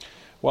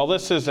Well,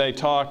 this is a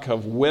talk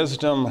of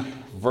wisdom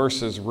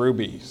versus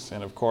rubies.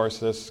 And of course,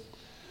 this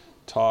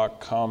talk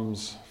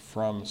comes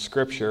from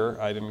Scripture.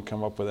 I didn't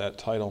come up with that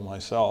title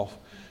myself.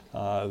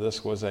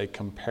 This was a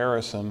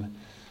comparison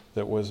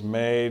that was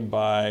made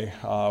by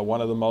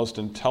one of the most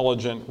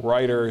intelligent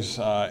writers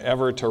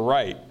ever to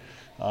write.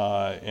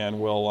 And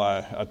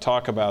we'll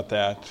talk about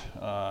that,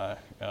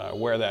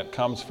 where that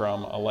comes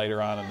from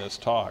later on in this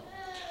talk.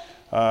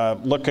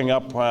 Looking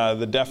up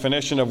the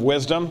definition of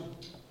wisdom,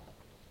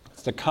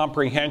 it's the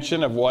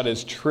comprehension of what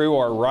is true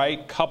or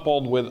right,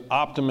 coupled with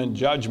optimum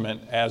judgment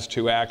as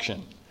to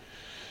action.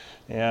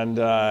 And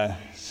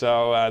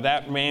so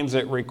that means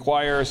it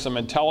requires some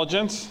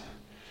intelligence,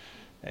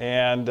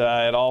 and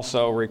it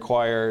also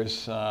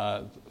requires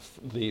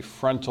the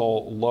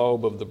frontal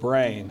lobe of the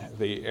brain.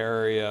 The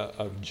area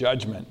of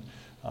judgment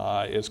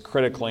is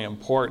critically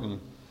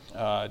important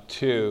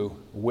to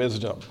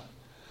wisdom.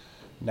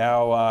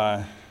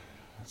 Now,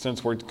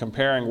 since we're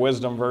comparing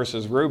wisdom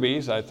versus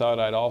rubies, I thought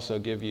I'd also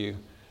give you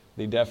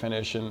the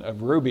definition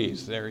of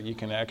rubies. There you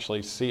can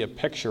actually see a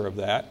picture of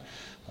that.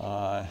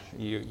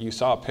 You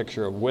saw a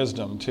picture of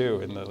wisdom too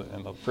in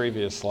the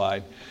previous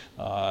slide,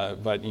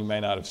 but you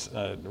may not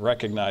have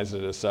recognized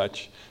it as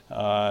such.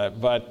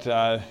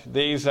 But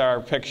these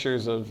are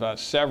pictures of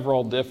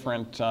several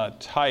different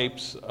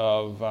types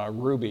of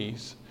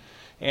rubies.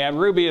 And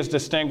ruby is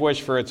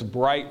distinguished for its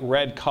bright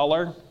red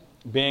color,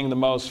 being the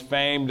most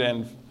famed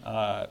and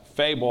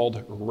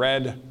fabled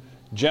red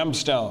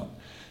gemstone.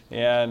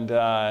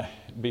 And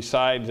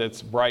besides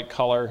its bright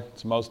color,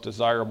 its most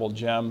desirable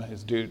gem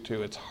is due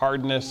to its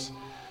hardness,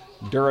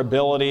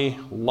 durability,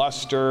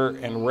 luster,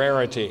 and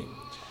rarity.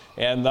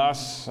 And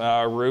thus,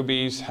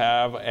 rubies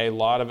have a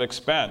lot of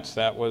expense.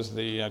 That was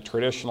the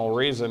traditional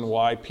reason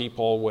why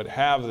people would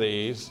have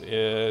these,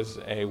 is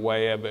a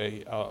way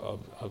of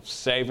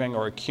saving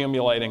or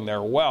accumulating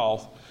their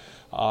wealth,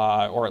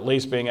 or at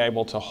least being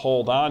able to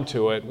hold on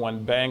to it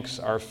when banks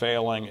are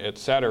failing,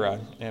 etc.,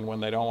 and when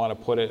they don't want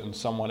to put it in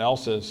someone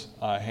else's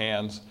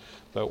hands,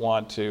 but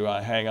want to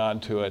hang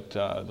on to it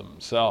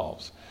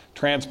themselves.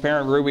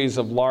 Transparent rubies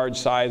of large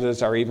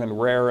sizes are even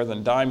rarer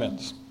than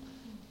diamonds.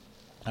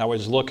 I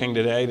was looking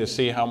today to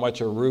see how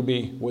much a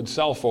ruby would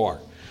sell for.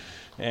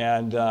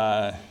 And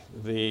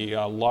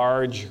the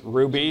large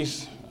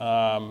rubies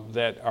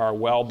that are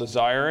well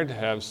desired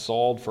have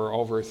sold for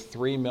over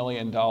 $3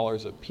 million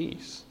a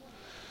piece.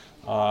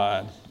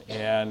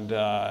 And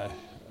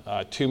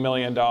 $2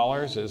 million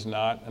is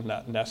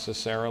not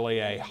necessarily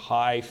a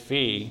high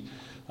fee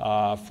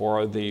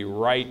for the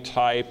right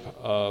type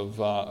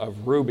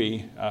of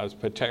ruby,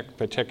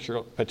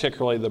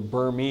 particularly the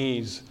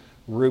Burmese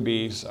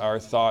rubies are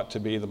thought to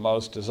be the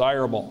most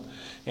desirable.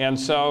 And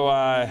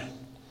so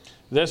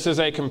this is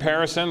a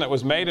comparison that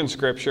was made in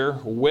Scripture,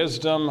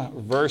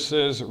 wisdom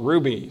versus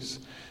rubies.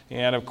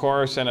 And of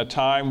course, in a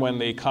time when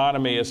the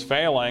economy is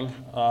failing,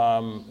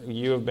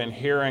 you have been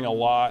hearing a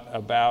lot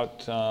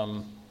about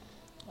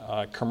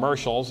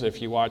commercials,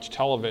 if you watch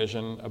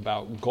television,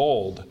 about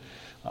gold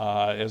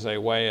as a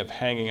way of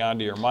hanging on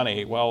to your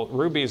money. Well,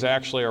 rubies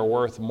actually are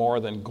worth more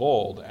than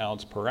gold,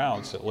 ounce per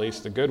ounce, at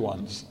least the good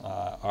ones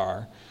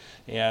are.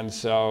 And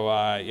so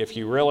if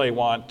you really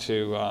want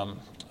to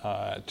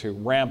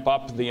ramp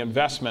up the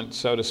investment,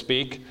 so to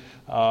speak,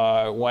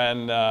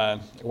 when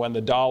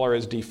the dollar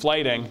is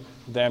deflating,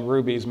 then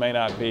rubies may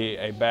not be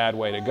a bad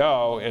way to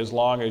go, as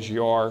long as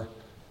you're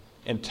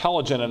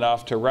intelligent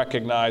enough to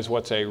recognize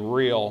what's a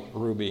real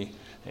ruby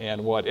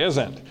and what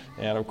isn't.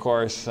 And of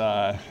course,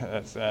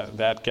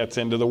 that gets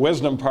into the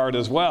wisdom part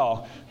as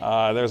well.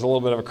 There's a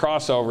little bit of a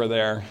crossover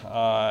there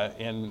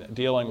in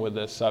dealing with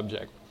this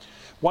subject.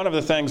 One of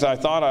the things I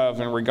thought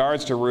of in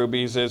regards to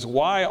rubies is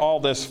why all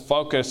this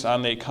focus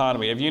on the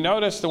economy. Have you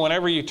noticed that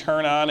whenever you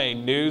turn on a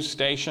news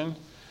station,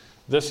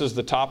 this is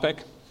the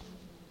topic?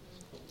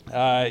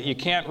 You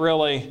can't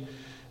really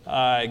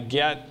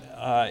get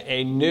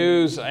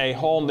a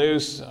whole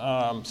news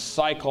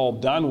cycle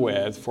done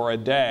with for a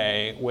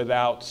day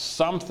without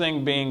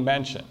something being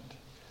mentioned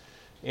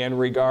in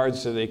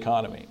regards to the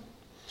economy.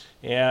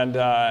 And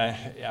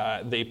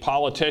the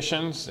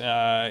politicians,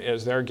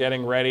 as they're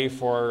getting ready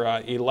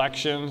for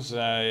elections,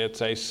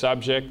 it's a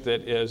subject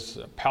that is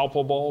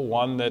palpable,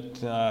 one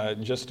that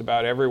just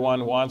about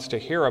everyone wants to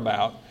hear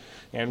about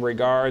in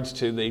regards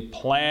to the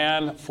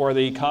plan for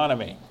the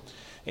economy.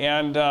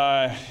 And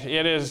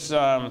it is,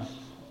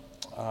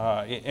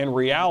 in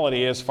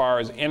reality, as far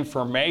as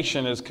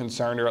information is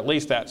concerned, or at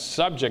least that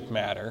subject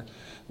matter,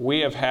 we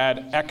have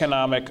had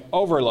economic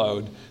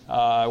overload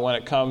when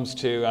it comes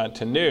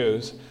to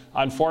news.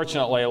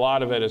 Unfortunately, a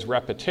lot of it is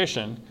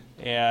repetition,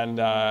 and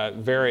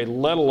very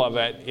little of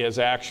it is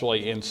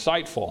actually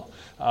insightful.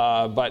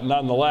 But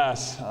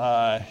nonetheless,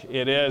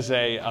 it is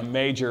a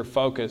major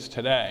focus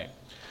today.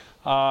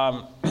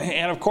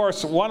 And of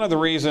course, one of the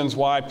reasons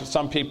why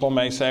some people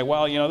may say,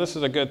 well, this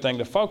is a good thing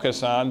to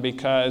focus on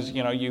because,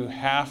 you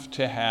have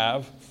to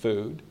have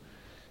food,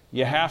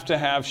 you have to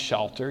have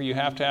shelter, you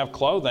have to have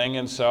clothing,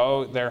 and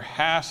so there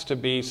has to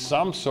be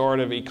some sort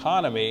of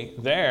economy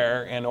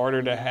there in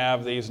order to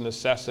have these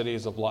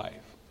necessities of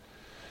life.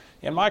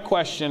 And my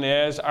question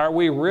is, are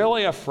we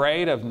really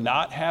afraid of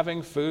not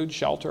having food,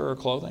 shelter, or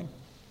clothing?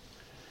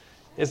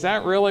 Is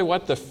that really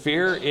what the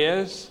fear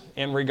is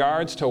in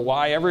regards to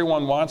why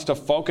everyone wants to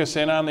focus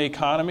in on the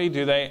economy?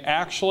 Do they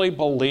actually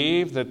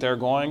believe that they're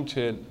going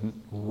to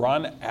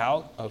run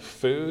out of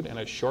food in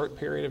a short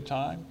period of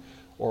time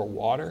or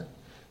water?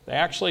 They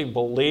actually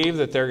believe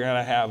that they're going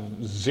to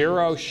have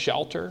zero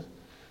shelter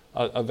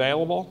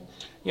available?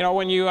 You know,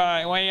 when you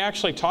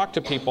actually talk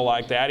to people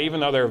like that, even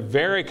though they're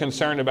very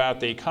concerned about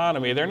the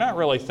economy, they're not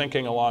really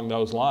thinking along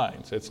those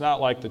lines. It's not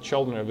like the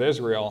children of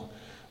Israel,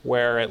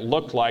 where it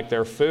looked like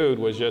their food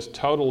was just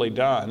totally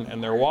done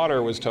and their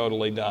water was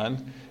totally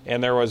done,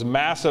 and there was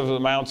massive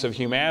amounts of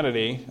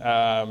humanity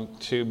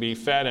to be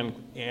fed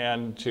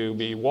and to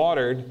be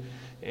watered,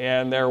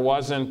 and there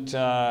wasn't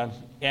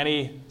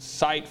any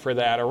sight for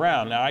that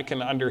around. Now, I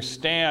can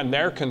understand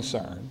their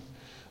concern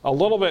a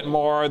little bit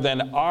more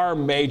than our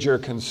major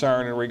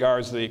concern in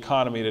regards to the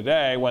economy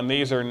today, when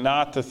these are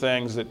not the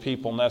things that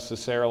people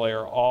necessarily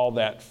are all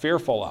that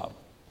fearful of.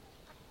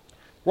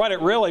 What it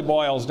really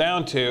boils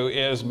down to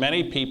is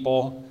many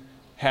people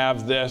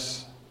have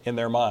this in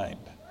their mind.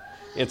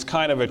 It's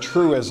kind of a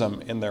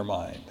truism in their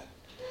mind.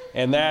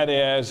 And that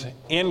is,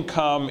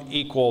 income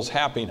equals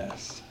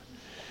happiness.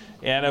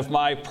 And if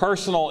my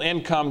personal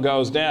income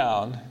goes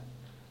down,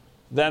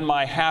 then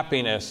my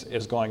happiness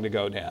is going to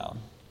go down.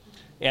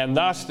 And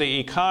thus the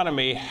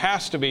economy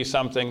has to be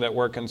something that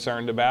we're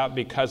concerned about,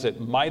 because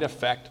it might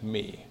affect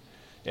me.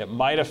 It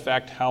might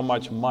affect how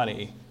much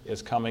money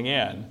is coming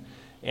in.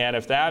 And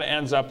if that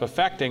ends up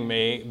affecting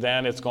me,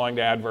 then it's going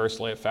to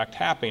adversely affect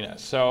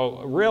happiness.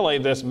 So really,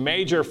 this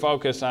major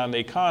focus on the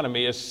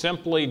economy is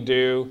simply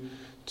due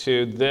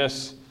to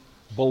this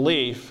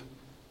belief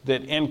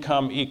that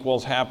income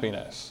equals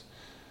happiness.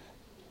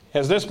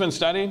 Has this been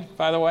studied,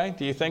 by the way?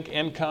 Do you think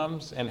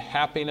incomes and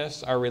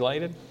happiness are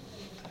related?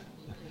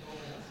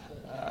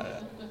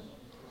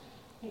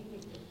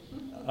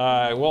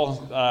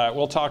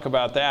 We'll talk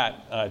about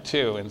that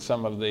too in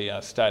some of the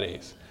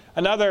studies.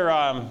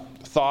 Another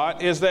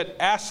thought is that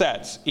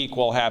assets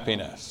equal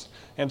happiness.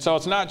 And so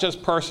it's not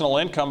just personal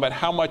income, but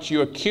how much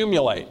you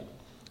accumulate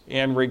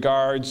in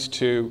regards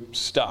to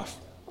stuff,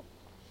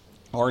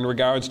 or in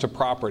regards to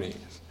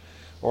properties,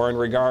 or in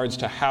regards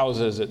to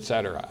houses,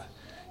 etc.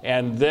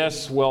 And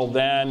this will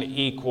then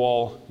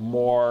equal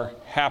more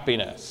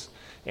happiness.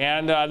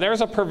 And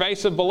there's a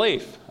pervasive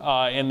belief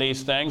in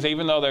these things,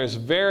 even though there's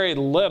very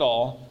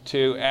little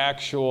to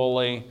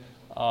actually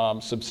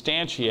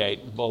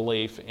substantiate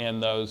belief in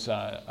those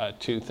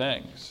two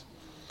things.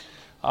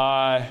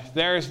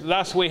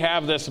 Thus we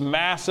have this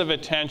massive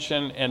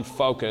attention and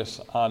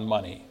focus on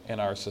money in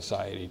our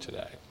society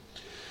today.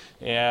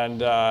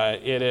 And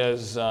it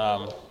is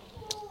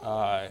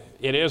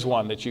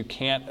one that you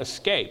can't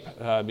escape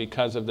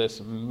because of this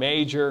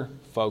major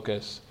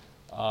focus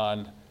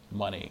on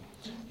money.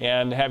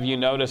 And have you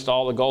noticed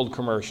all the gold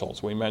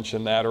commercials? We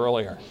mentioned that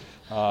earlier.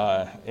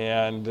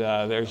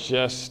 There's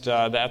just,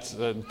 that's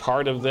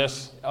part of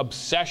this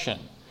obsession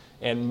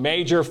and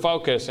major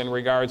focus in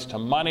regards to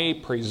money,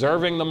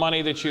 preserving the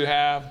money that you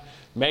have,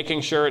 making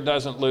sure it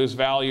doesn't lose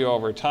value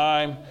over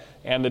time,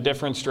 and the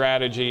different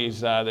strategies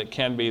that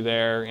can be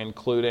there,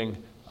 including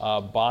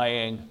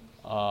buying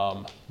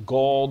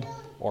gold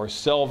or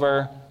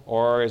silver,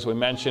 or as we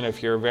mentioned,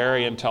 if you're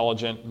very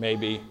intelligent,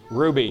 maybe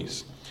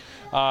rubies.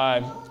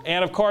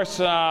 And of course,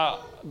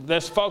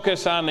 this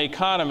focus on the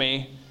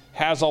economy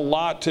has a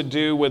lot to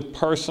do with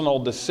personal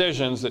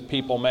decisions that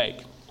people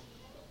make.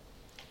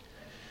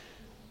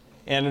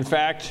 And in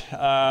fact,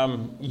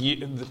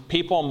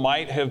 people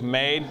might have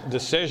made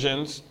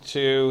decisions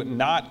to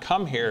not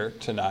come here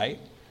tonight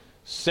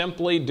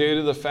simply due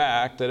to the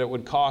fact that it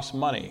would cost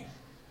money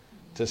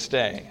to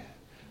stay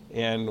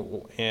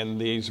in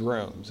these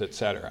rooms,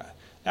 etc.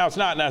 Now, it's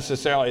not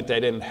necessarily that they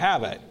didn't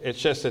have it. It's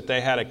just that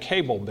they had a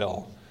cable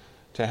bill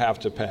to have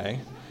to pay.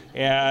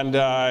 And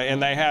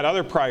they had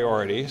other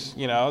priorities.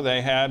 You know,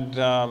 they had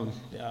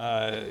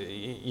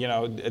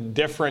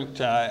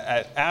different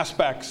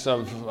aspects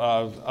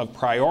of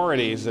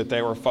priorities that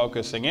they were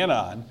focusing in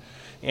on,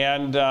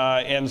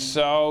 and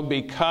so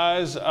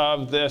because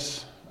of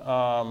this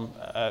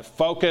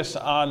focus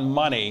on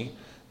money,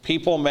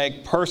 people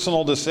make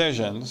personal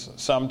decisions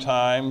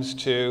sometimes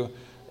to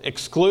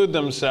exclude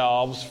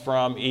themselves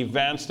from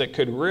events that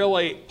could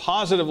really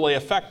positively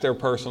affect their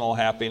personal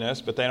happiness,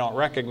 but they don't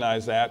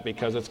recognize that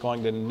because it's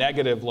going to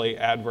negatively,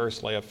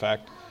 adversely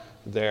affect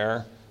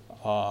their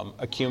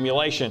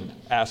accumulation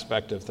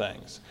aspect of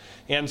things.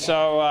 And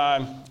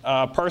so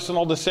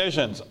personal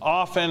decisions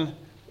often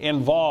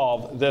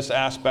involve this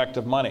aspect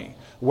of money.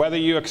 Whether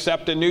you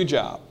accept a new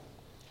job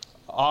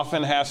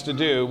often has to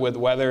do with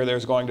whether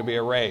there's going to be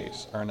a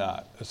raise or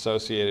not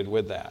associated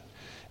with that.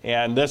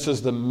 And this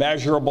is the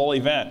measurable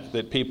event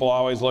that people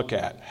always look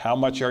at. How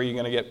much are you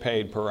going to get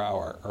paid per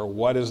hour? Or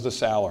what is the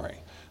salary?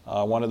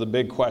 One of the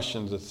big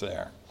questions that's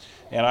there.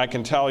 And I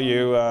can tell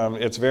you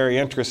it's very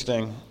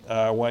interesting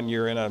when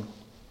you're in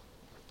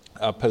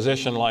a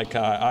position like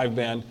I've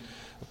been.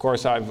 Of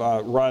course, I've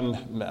run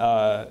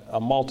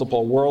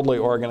multiple worldly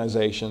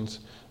organizations,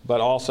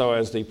 but also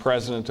as the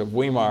president of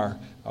Weimar,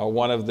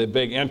 one of the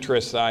big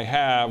interests I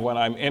have when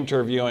I'm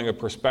interviewing a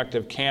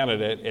prospective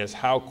candidate is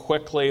how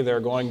quickly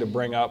they're going to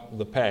bring up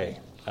the pay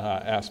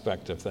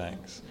aspect of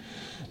things.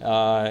 It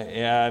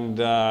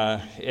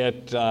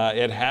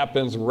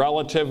happens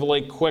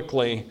relatively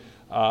quickly,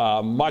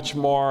 much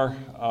more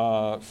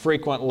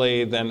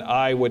frequently than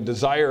I would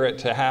desire it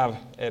to have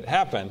it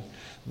happen.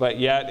 But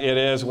yet it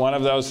is one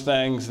of those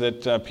things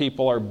that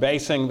people are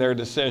basing their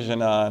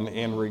decision on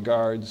in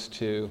regards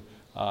to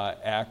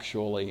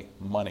actually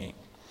money.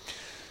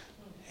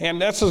 And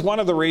this is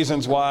one of the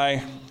reasons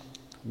why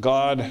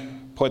God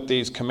put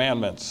these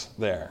commandments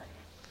there.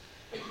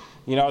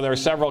 You know, there are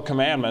several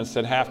commandments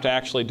that have to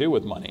actually do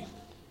with money.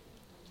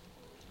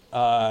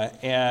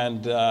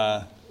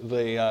 The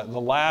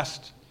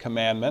last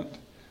commandment,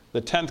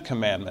 the 10th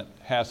commandment,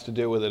 has to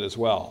do with it as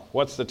well.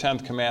 What's the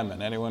 10th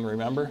commandment? Anyone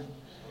remember?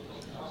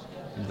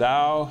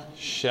 Thou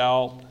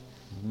shalt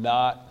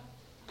not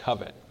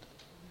covet.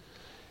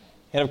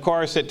 And of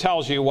course, it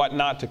tells you what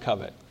not to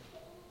covet.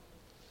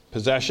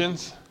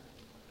 Possessions,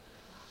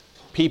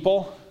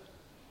 people,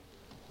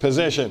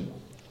 position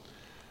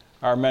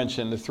are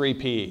mentioned, the 3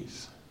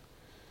 P's.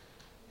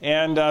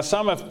 And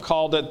some have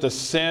called it the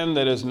sin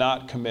that is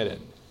not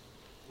committed,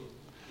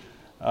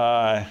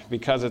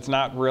 because it's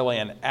not really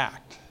an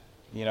act.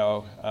 You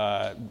know,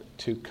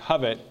 to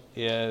covet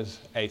is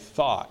a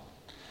thought.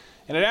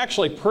 And it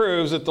actually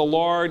proves that the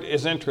Lord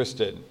is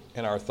interested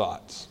in our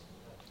thoughts.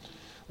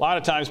 A lot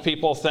of times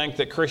people think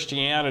that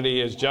Christianity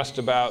is just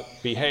about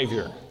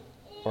behavior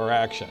or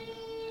action.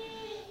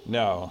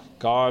 No,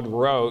 God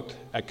wrote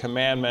a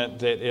commandment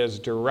that is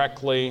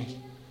directly,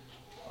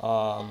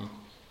 not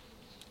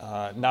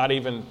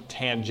even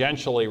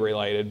tangentially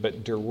related,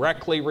 but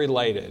directly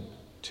related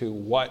to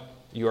what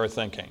you are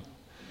thinking.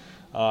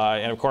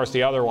 And of course,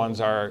 the other ones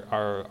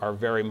are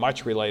very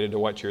much related to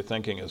what you're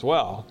thinking as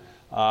well.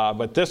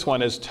 But this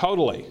one is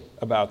totally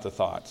about the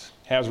thoughts.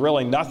 Has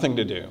really nothing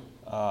to do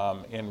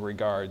in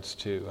regards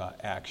to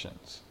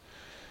actions.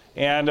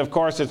 And of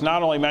course, it's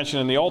not only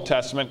mentioned in the Old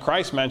Testament,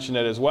 Christ mentioned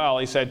it as well.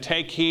 He said,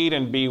 "Take heed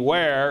and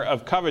beware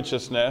of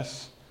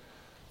covetousness,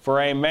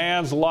 for a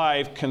man's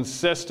life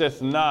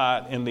consisteth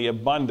not in the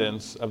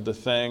abundance of the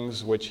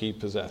things which he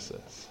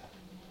possesses."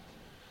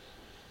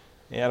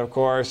 And of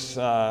course,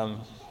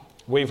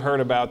 we've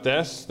heard about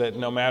this, that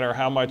no matter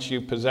how much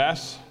you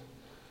possess,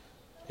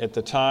 at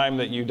the time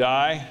that you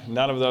die,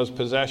 none of those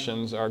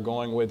possessions are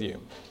going with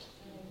you.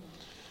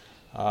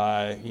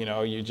 You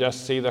know, you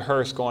just see the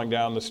hearse going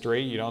down the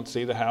street. You don't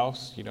see the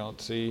house. You don't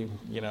see,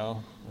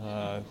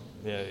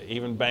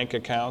 even bank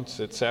accounts,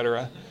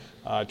 etc.,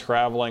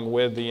 traveling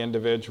with the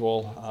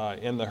individual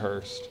in the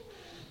hearse.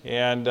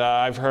 And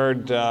I've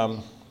heard,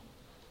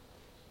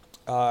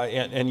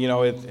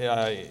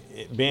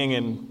 being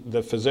in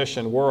the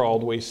physician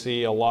world, we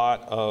see a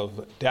lot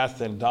of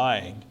death and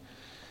dying.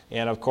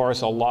 And of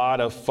course, a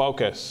lot of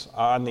focus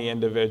on the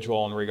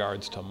individual in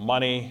regards to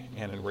money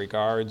and in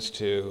regards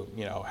to,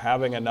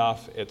 having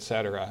enough,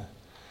 etc.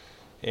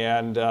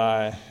 And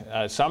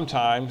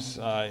sometimes,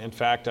 in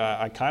fact,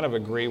 I kind of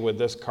agree with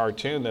this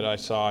cartoon that I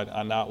saw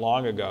not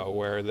long ago,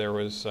 where there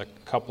was a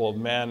couple of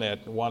men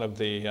at one of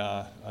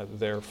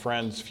their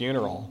friend's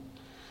funeral,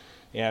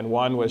 and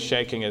one was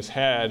shaking his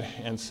head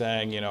and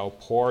saying,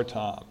 "Poor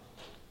Tom.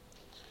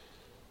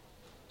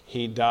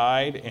 He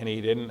died and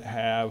he didn't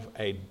have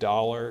a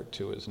dollar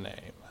to his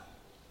name."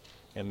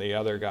 And the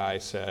other guy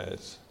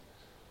says,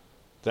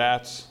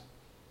 "That's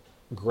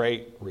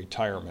great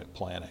retirement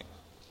planning."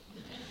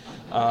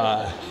 In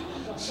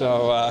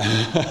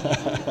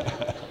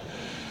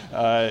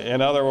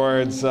other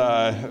words,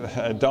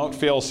 don't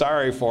feel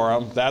sorry for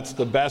him. That's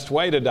the best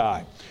way to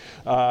die.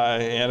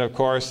 And of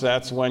course,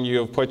 that's when you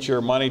have put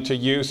your money to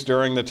use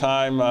during the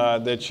time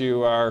that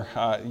you are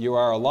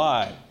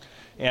alive.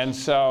 And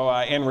so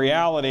in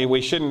reality, we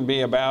shouldn't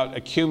be about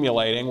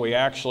accumulating. We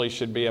actually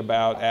should be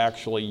about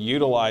actually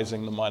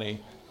utilizing the money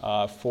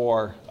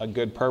for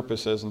good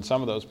purposes, and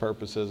some of those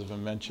purposes have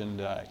been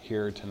mentioned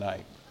here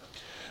tonight.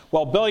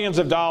 Well, billions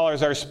of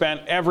dollars are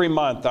spent every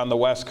month on the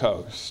West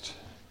Coast.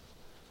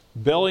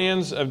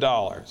 Billions of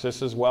dollars,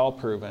 this is well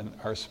proven,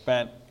 are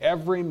spent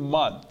every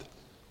month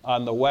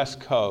on the West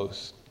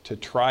Coast to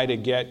try to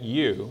get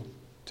you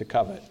to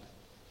covet.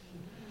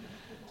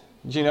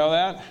 Did you know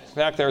that? In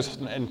fact, there's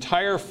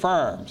entire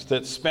firms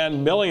that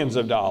spend millions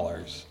of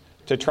dollars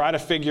to try to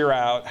figure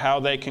out how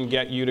they can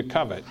get you to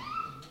covet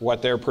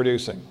what they're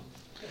producing.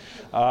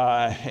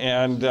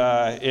 And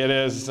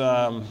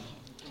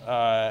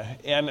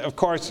of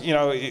course,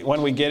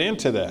 when we get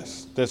into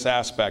this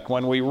aspect,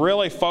 when we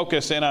really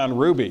focus in on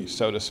Rubies,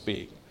 so to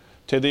speak,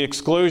 to the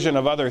exclusion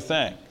of other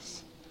things,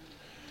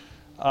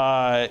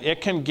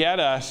 it can get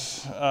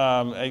us,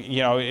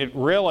 it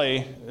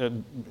really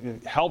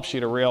helps you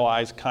to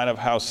realize kind of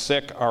how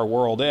sick our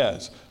world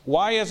is.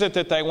 Why is it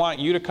that they want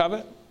you to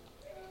covet?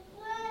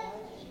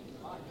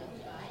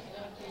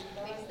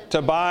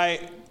 To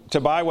buy to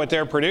buy what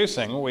they're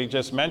producing. We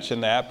just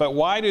mentioned that. But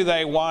why do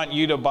they want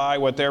you to buy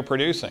what they're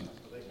producing?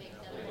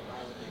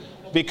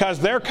 Because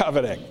they're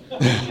coveting.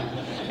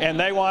 And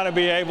they want to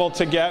be able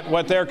to get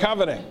what they're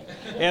coveting.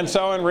 And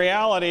so in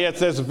reality, it's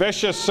this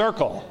vicious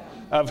circle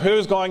of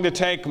who's going to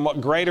take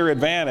greater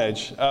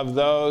advantage of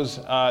those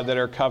that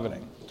are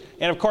coveting.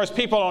 And of course,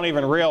 people don't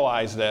even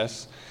realize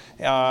this,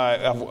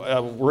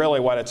 of really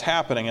what it's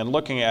happening, and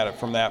looking at it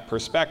from that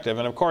perspective.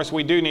 And of course,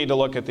 we do need to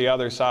look at the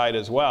other side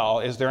as well.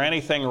 Is there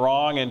anything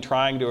wrong in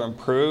trying to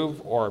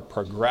improve or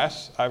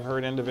progress, I've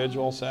heard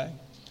individuals say?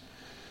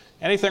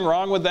 Anything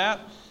wrong with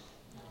that?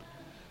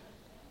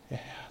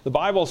 The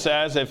Bible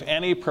says, if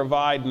any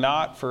provide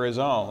not for his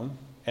own,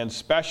 and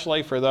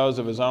especially for those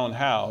of his own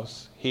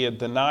house, he had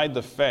denied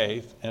the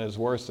faith and is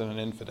worse than an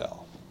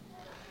infidel.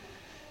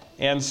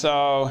 And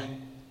so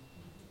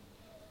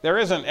there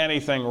isn't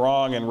anything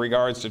wrong in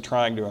regards to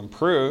trying to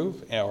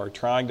improve or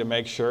trying to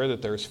make sure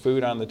that there's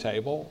food on the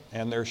table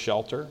and there's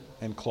shelter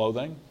and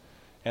clothing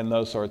and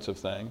those sorts of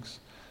things.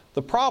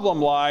 The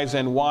problem lies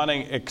in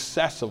wanting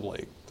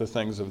excessively the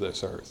things of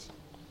this earth.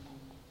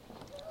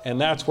 And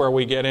that's where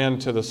we get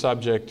into the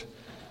subject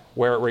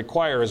where it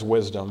requires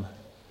wisdom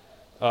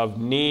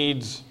of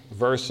needs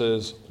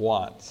versus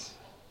wants.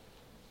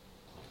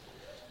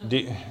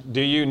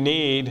 Do you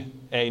need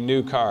a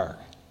new car?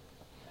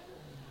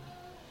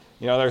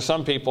 You know, there's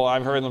some people,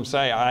 I've heard them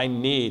say, I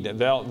need.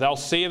 They'll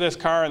see this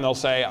car and they'll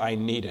say, I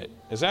need it.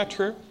 Is that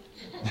true?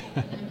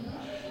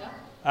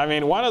 I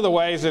mean, one of the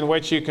ways in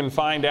which you can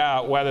find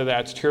out whether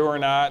that's true or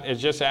not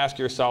is just ask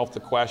yourself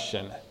the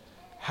question,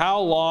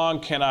 how long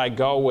can I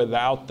go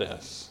without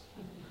this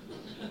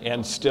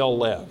and still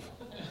live?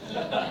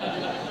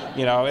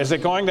 You know, is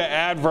it going to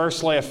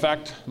adversely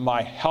affect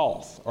my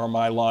health or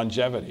my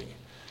longevity?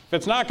 If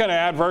it's not going to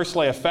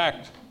adversely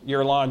affect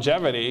your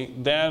longevity,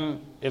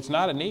 then it's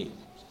not a need.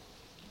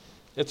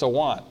 It's a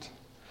want.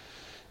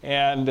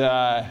 And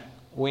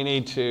we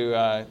need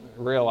to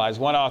realize,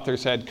 one author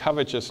said,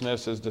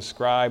 covetousness is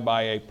described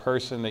by a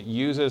person that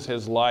uses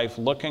his life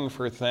looking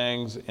for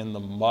things in the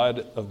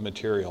mud of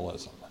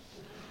materialism.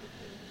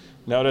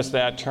 Notice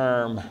that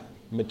term,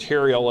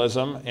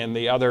 materialism, and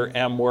the other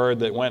M word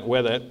that went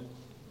with it.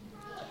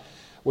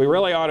 We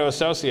really ought to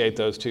associate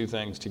those two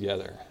things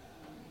together.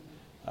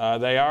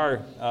 They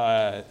are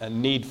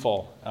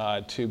needful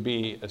to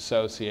be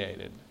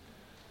associated.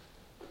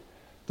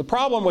 The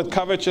problem with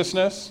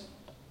covetousness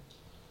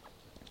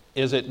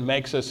is it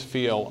makes us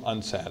feel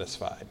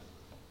unsatisfied.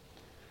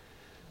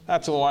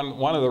 That's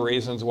one of the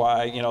reasons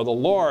why, you know, the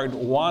Lord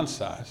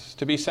wants us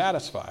to be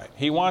satisfied.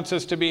 He wants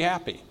us to be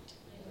happy.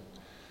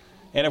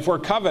 And if we're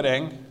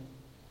coveting,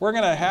 we're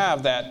going to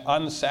have that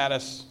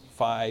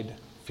unsatisfied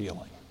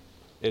feeling.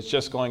 It's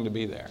just going to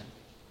be there.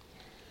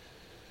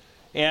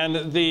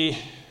 And the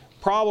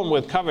problem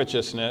with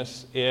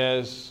covetousness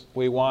is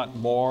we want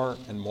more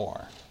and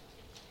more.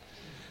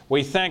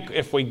 We think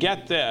if we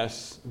get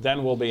this,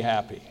 then we'll be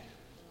happy.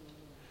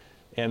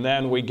 And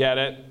then we get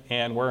it,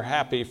 and we're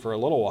happy for a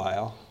little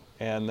while,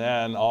 and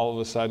then all of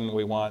a sudden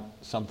we want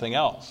something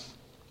else.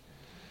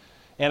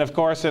 And of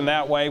course, in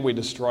that way, we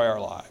destroy our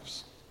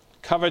lives.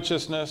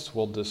 Covetousness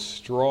will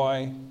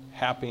destroy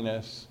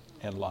happiness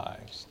and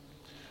lives.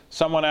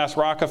 Someone asked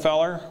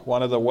Rockefeller,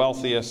 one of the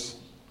wealthiest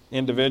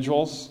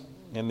individuals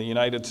in the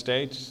United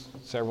States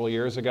several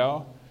years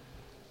ago,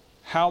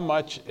 how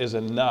much is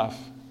enough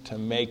to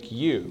make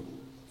you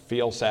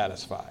feel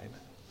satisfied?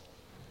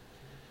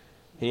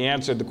 He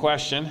answered the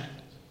question.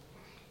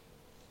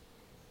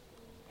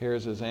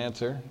 Here's his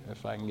answer,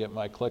 if I can get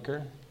my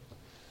clicker.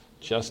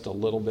 Just a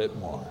little bit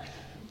more.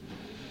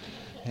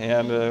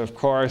 And of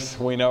course,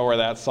 we know where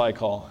that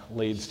cycle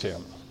leads to.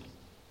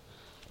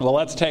 Well,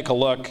 let's take a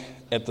look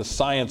at the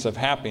science of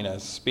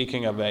happiness,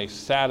 speaking of a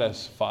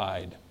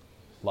satisfied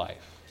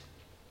life.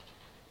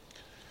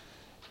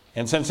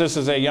 And since this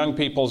is a young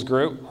people's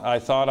group, I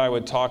thought I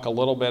would talk a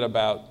little bit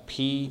about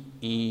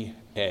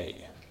PEA.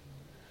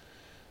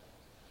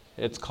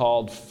 It's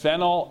called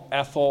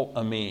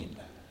phenylethylamine.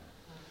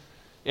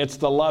 It's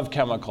the love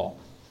chemical.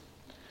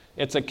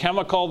 It's a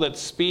chemical that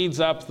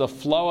speeds up the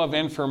flow of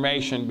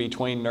information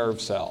between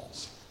nerve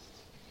cells.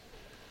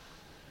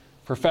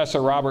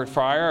 Professor Robert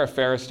Fryer of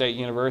Ferris State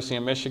University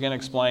in Michigan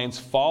explains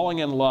falling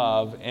in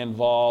love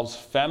involves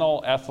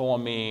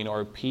phenylethylamine,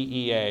 or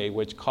PEA,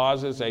 which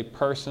causes a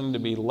person to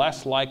be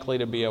less likely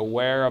to be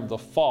aware of the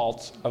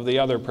faults of the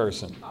other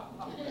person.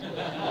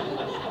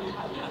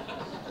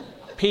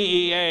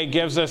 PEA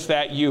gives us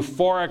that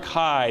euphoric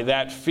high,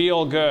 that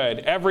feel good.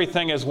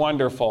 Everything is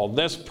wonderful.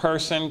 This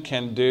person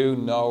can do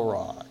no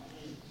wrong.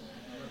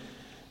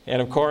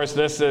 And of course,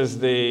 this is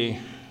the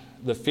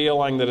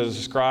feeling that is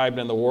described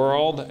in the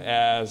world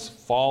as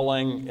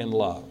falling in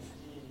love.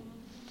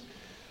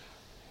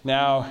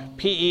 Now,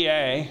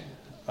 PEA,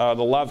 the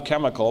love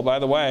chemical, by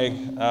the way,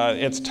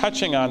 it's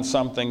touching on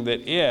something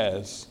that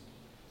is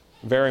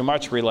very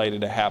much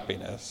related to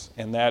happiness,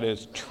 and that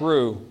is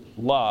true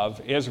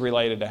love is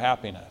related to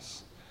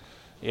happiness.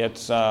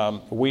 It's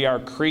we are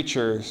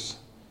creatures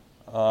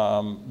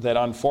that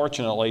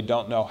unfortunately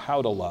don't know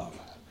how to love.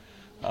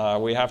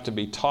 We have to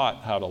be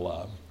taught how to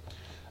love.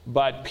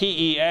 But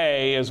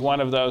PEA is one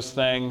of those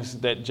things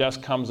that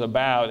just comes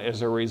about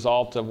as a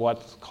result of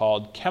what's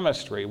called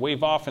chemistry.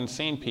 We've often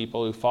seen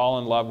people who fall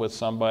in love with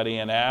somebody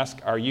and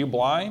ask, "Are you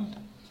blind?"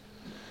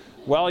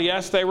 Well,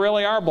 yes, they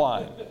really are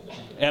blind.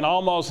 And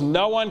almost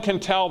no one can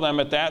tell them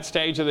at that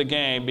stage of the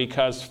game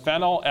because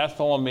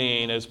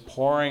phenylethylamine is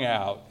pouring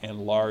out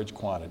in large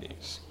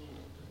quantities.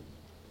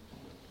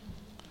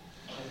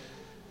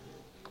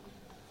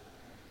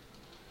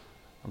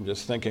 I'm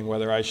just thinking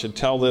whether I should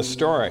tell this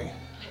story.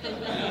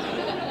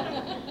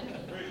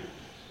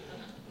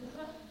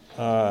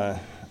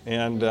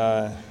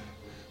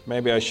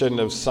 Maybe I shouldn't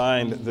have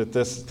signed that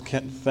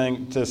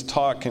this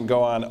talk can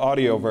go on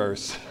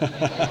Audioverse.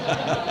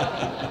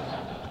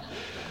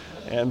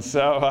 And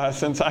so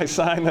since I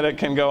signed that it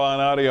can go on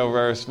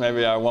Audioverse,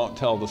 maybe I won't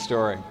tell the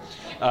story.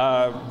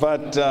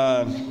 But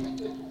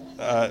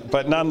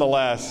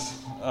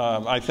nonetheless,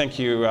 I think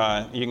you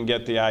can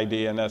get the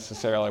idea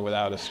necessarily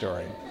without a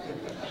story.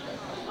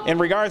 In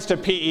regards to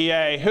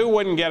PEA, who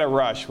wouldn't get a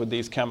rush with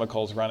these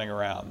chemicals running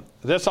around?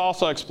 This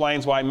also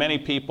explains why many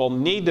people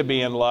need to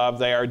be in love.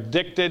 They are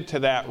addicted to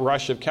that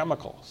rush of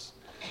chemicals.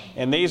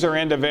 And these are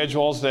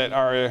individuals that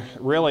are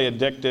really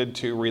addicted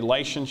to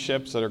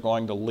relationships that are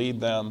going to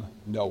lead them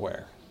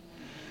nowhere.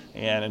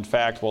 And in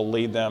fact, will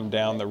lead them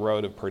down the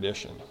road of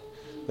perdition.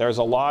 There's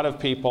a lot of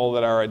people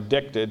that are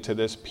addicted to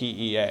this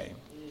PEA.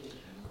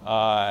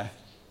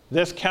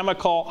 This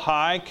chemical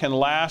high can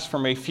last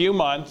from a few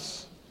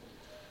months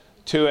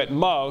to at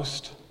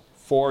most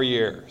 4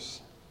 years.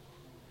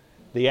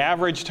 The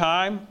average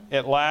time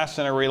it lasts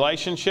in a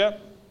relationship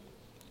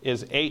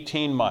is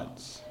 18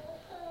 months.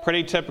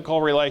 Pretty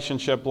typical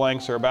relationship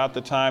lengths are about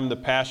the time the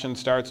passion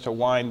starts to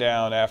wind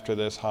down after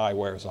this high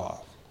wears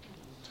off.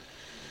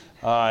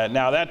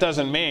 Now that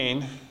doesn't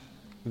mean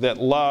that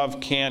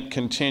love can't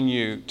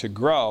continue to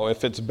grow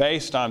if it's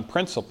based on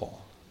principle.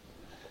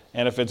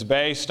 And if it's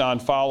based on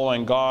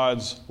following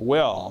God's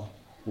will,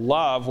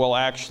 love will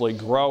actually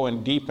grow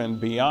and deepen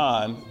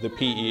beyond the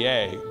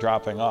PEA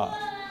dropping off.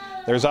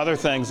 There's other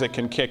things that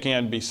can kick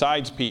in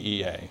besides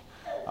PEA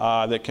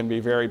that can be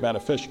very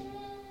beneficial.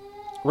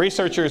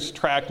 Researchers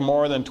tracked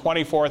more than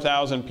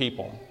 24,000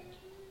 people,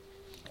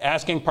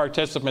 asking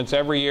participants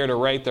every year to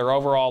rate their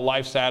overall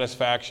life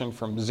satisfaction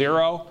from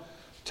 0,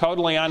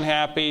 totally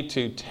unhappy,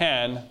 to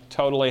 10,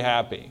 totally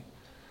happy.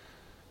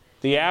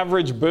 The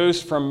average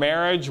boost from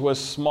marriage was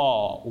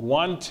small,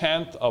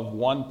 1/10 of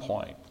 1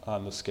 point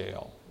on the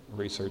scale,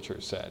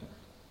 researchers said.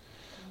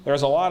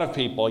 There's a lot of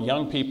people,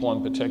 young people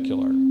in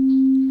particular,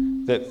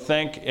 that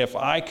think if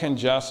I can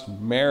just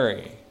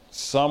marry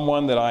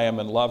someone that I am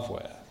in love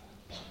with,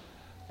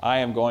 I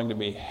am going to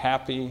be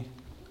happy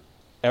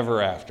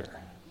ever after.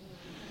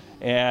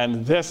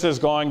 And this is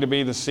going to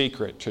be the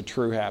secret to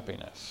true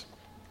happiness.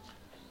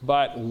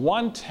 But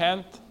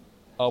 1/10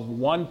 of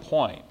 1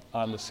 point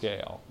on the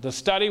scale. The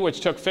study, which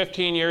took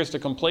 15 years to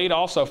complete,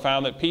 also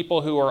found that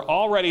people who were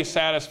already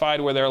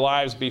satisfied with their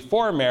lives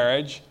before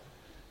marriage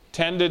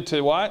tended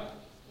to what?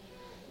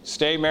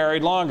 Stay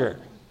married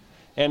longer.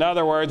 In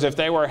other words, if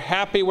they were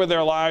happy with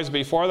their lives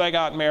before they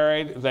got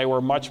married, they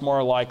were much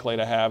more likely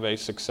to have a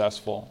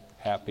successful,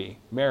 happy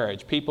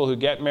marriage. People who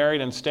get married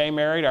and stay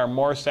married are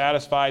more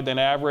satisfied than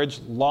average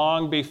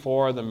long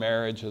before the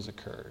marriage has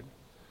occurred.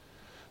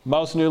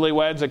 Most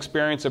newlyweds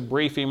experience a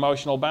brief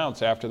emotional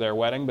bounce after their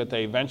wedding, but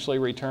they eventually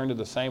return to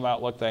the same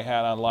outlook they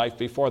had on life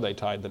before they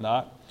tied the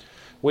knot.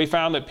 We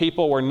found that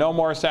people were no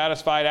more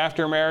satisfied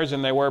after marriage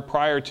than they were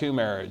prior to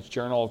marriage.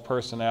 Journal of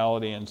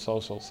Personality and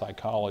Social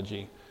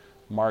Psychology,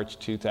 March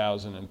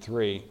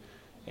 2003.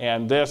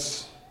 And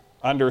this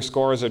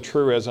underscores a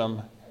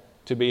truism.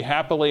 To be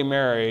happily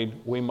married,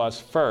 we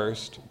must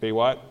first be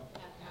what?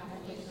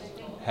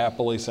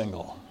 Happily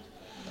single.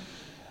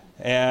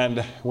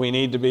 And we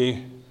need to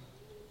be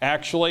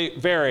actually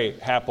very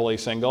happily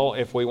single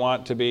if we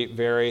want to be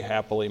very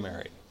happily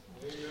married.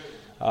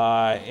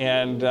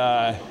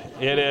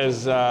 It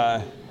is,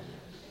 and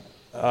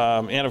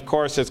of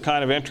course, it's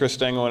kind of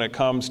interesting when it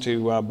comes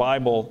to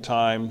Bible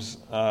times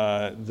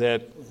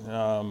that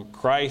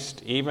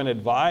Christ even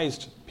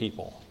advised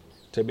people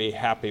to be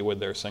happy with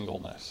their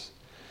singleness.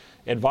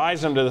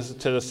 Advised them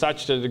to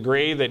such a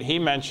degree that he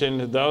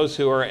mentioned those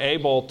who are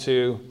able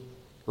to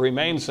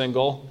remain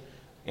single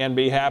and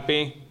be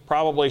happy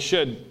probably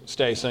should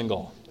stay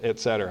single,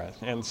 etc.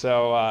 And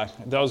so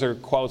those are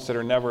quotes that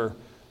are never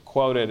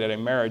quoted at a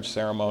marriage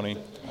ceremony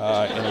in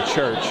a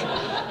church.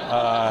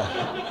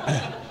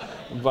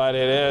 But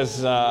it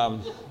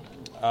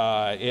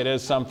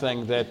is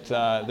something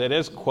that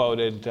is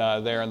quoted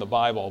there in the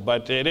Bible.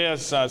 But it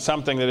is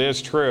something that is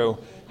true.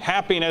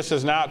 Happiness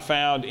is not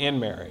found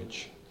in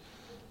marriage.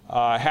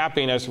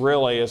 Happiness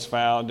really is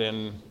found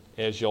in,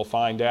 as you'll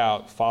find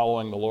out,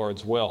 following the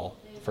Lord's will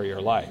for your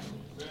life.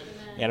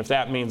 And if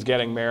that means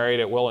getting married,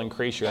 it will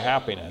increase your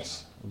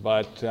happiness.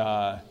 But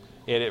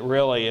it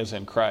really is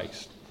in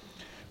Christ.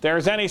 If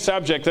there's any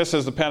subject, this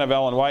is the pen of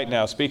Ellen White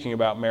now speaking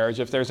about marriage,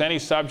 if there's any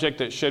subject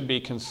that should be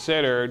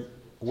considered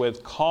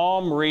with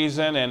calm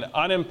reason and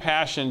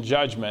unimpassioned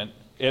judgment,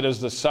 It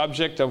is the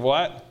subject of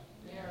what?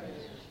 Marriage.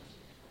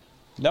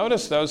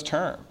 Notice those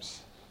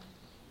terms.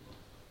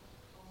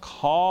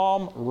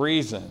 Calm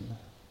reason,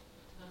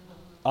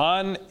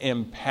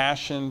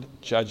 unimpassioned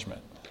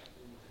judgment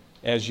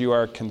as you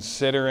are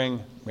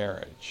considering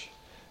marriage.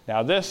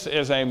 Now, this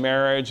is a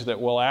marriage that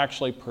will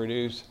actually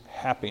produce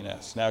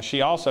happiness. Now,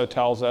 she also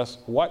tells us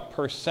what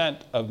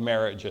percent of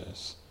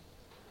marriages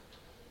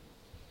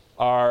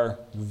are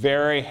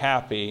very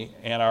happy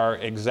and are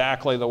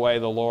exactly the way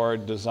the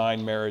Lord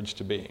designed marriage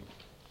to be.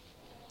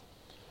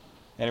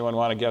 Anyone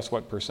want to guess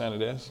what percent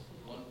it is?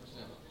 1%.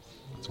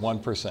 It's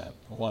 1%.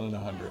 1 in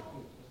 100.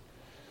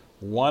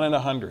 1 in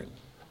 100.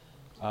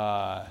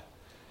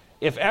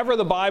 If ever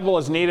the Bible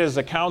is needed as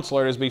a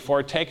counselor, it is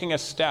before taking a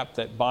step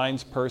that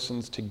binds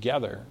persons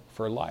together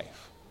for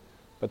life.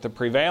 But the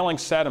prevailing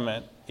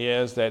sentiment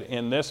is that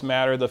in this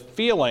matter, the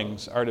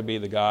feelings are to be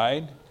the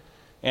guide.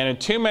 And in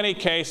too many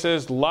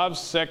cases,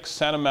 love-sick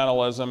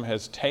sentimentalism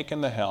has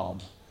taken the helm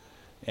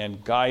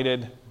and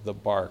guided the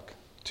bark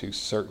to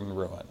certain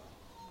ruin.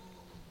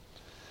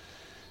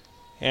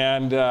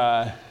 And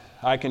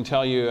I can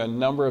tell you a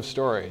number of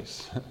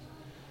stories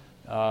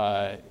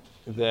where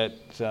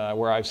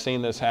I've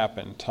seen this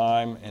happen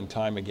time and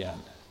time again.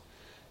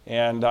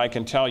 And I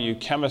can tell you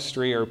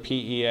chemistry or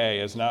PEA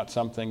is not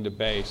something to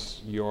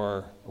base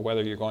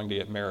whether you're going to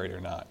get married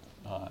or not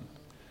on.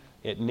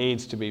 It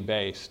needs to be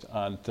based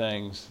on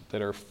things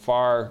that are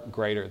far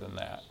greater than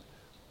that.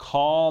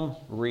 Calm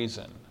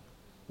reason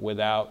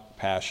without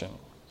passion.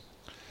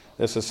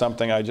 This is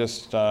something I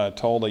just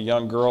told a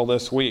young girl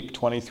this week,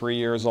 23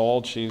 years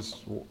old. She's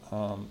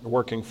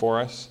working for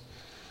us.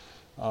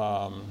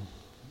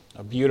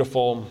 A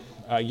beautiful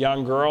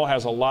young girl,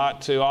 has a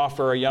lot to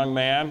offer a young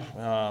man,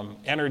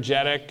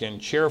 energetic and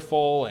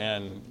cheerful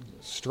and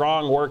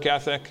strong work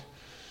ethic,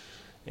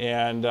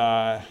 and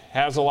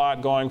has a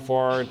lot going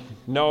for her.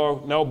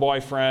 No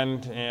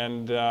boyfriend,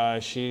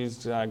 and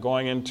she's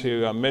going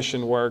into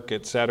mission work,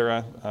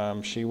 etc.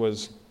 She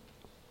was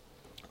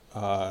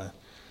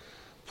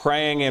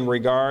praying in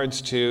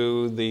regards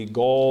to the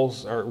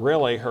goals, or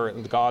really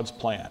God's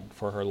plan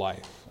for her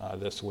life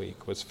this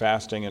week, was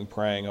fasting and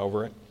praying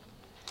over it.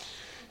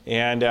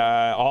 And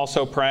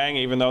also praying,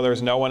 even though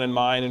there's no one in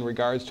mind, in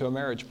regards to a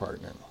marriage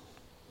partner.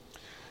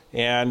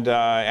 And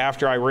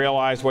after I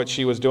realized what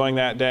she was doing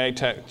that day,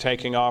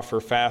 taking off her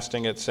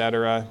fasting,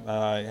 etc.,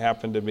 I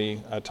happened to be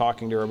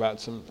talking to her about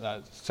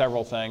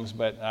several things,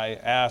 but I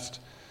asked,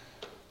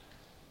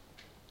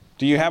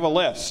 do you have a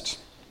list?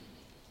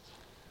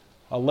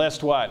 A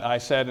list what? I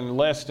said, a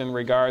list in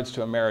regards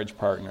to a marriage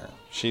partner.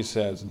 She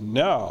says,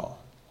 no.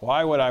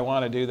 Why would I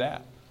want to do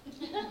that?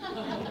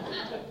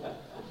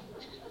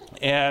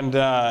 And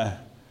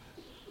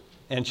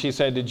she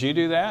said, did you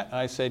do that?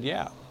 I said,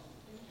 yeah.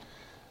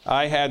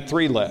 I had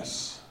 3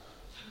 lists.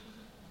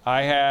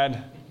 I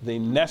had the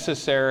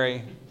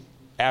necessary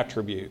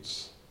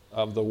attributes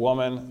of the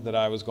woman that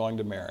I was going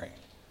to marry.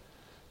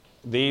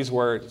 These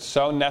were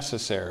so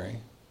necessary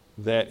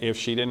that if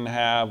she didn't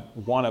have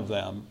one of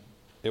them,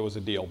 it was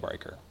a deal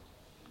breaker.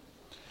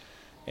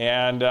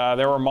 And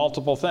there were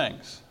multiple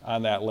things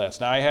on that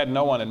list. Now, I had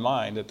no one in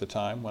mind at the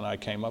time when I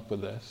came up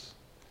with this.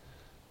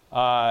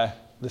 The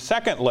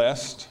second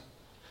list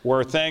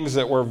were things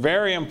that were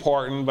very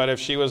important, but if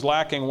she was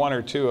lacking 1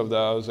 or 2 of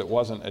those, it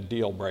wasn't a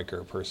deal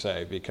breaker per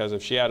se, because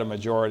if she had a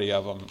majority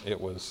of them, it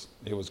was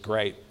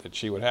great that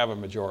she would have a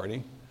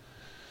majority.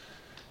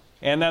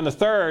 And then the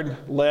third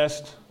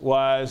list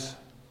was,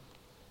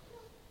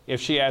 if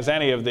she has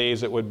any of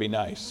these, it would be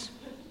nice.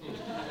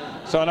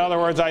 So in other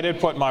words, I did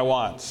put my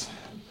wants.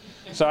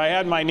 So I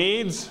had my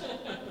needs,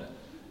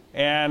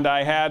 and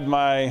I had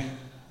my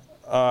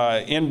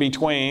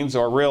in-betweens,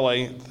 or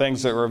really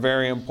things that were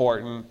very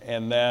important,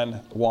 and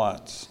then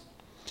wants.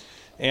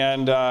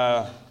 And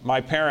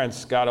my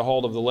parents got a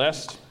hold of the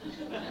list,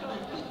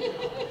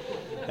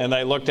 and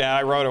they looked at it.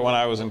 I wrote it when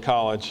I was in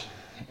college,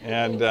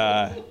 and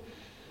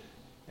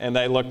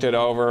they looked it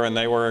over, and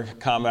they were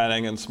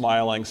commenting and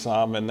smiling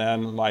some, and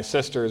then my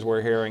sisters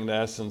were hearing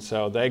this, and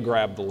so they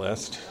grabbed the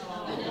list.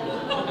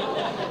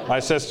 My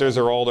sisters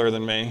are older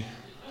than me.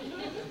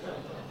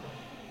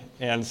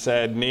 And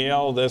said,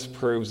 Neil, this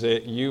proves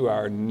it. You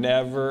are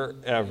never,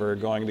 ever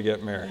going to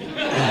get married.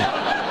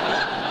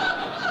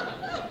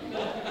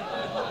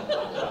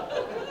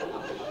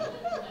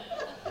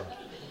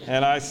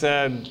 And I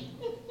said,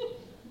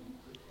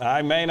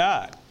 I may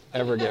not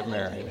ever get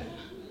married.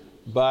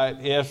 But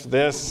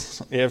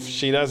if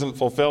she doesn't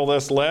fulfill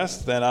this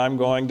list, then I'm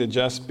going to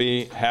just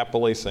be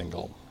happily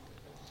single.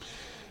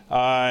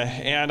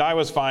 And I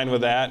was fine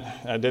with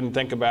that. I didn't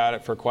think about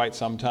it for quite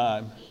some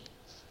time.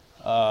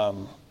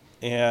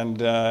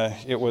 And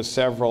it was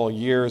several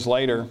years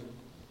later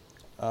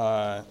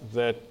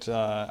that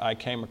I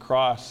came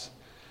across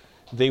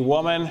the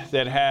woman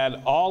that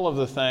had all of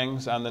the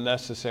things on the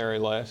necessary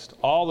list,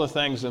 all the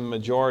things in the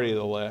majority of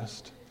the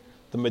list,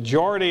 the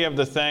majority of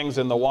the things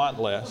in the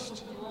want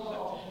list,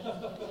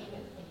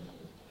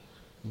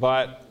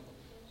 but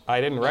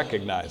I didn't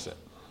recognize it.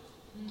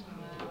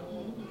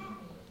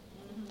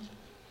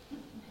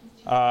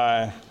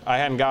 I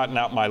hadn't gotten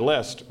out my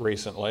list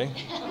recently.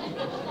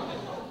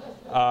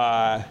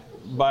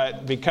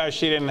 But because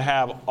she didn't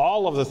have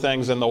all of the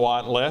things in the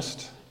want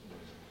list,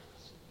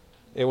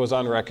 it was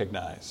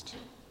unrecognized.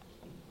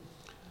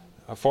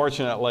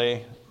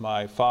 Fortunately,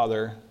 my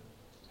father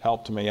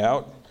helped me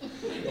out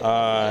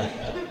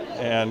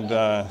and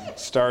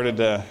started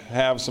to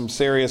have some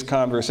serious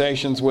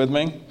conversations with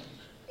me.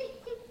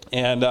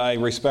 And I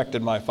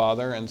respected my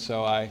father, and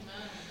so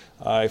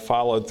I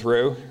followed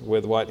through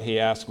with what he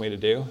asked me to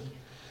do.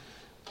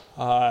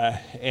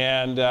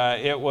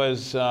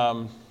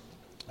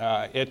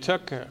 It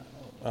took,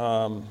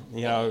 and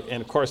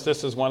of course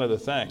this is one of the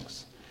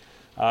things.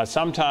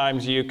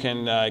 Sometimes you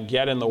can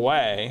get in the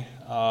way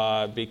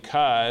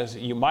because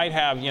you might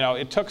have,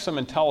 it took some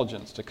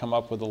intelligence to come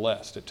up with a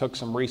list. It took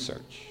some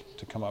research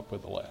to come up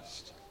with a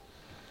list.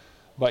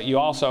 But you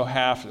also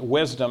have,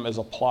 wisdom is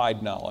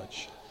applied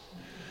knowledge.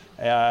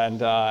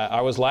 And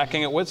I was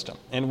lacking in wisdom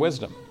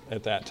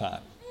at that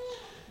time.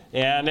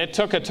 And it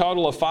took a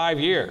total of 5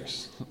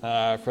 years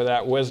for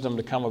that wisdom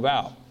to come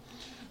about.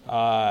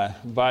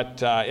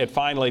 But it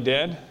finally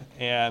did,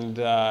 and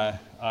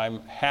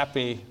I'm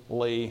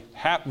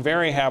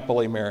very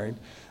happily married.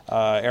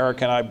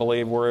 Eric and I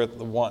believe we're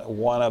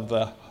one out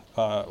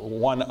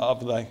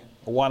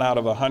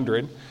of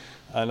 100.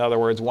 In other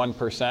words,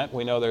 1%.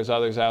 We know there's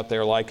others out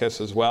there like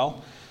us as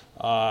well.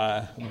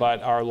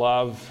 But our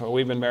love,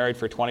 we've been married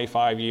for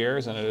 25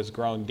 years, and it has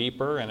grown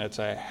deeper, and it's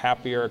a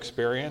happier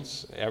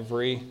experience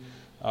every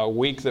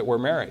week that we're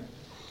married.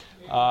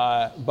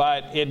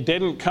 But it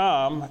didn't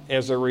come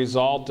as a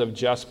result of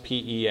just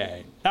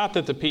PEA. Not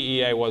that the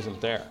PEA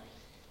wasn't there.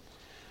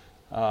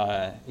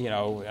 The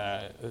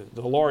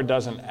Lord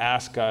doesn't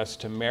ask us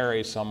to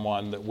marry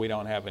someone that we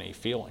don't have any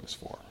feelings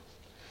for.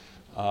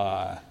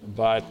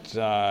 But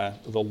the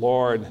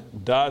Lord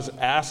does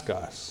ask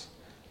us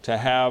to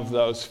have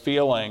those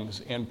feelings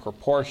in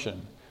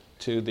proportion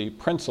to the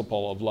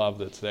principle of love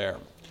that's there.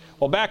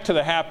 Well, back to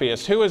the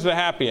happiest. Who is the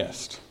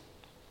happiest?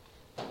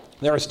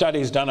 There are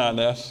studies done on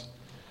this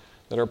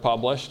that are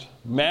published.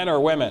 Men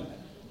or women?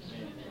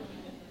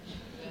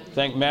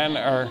 Think men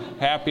are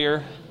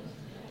happier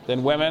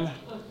than women?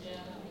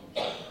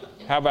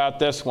 How about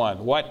this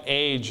one? What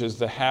age is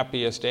the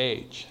happiest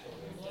age?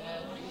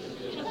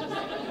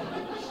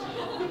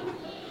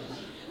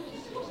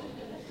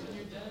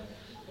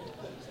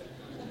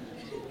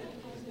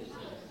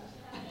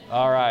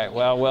 All right,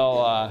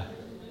 well,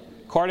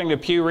 according to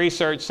Pew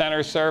Research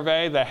Center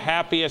survey, the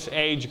happiest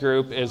age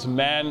group is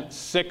men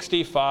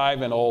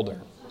 65 and older.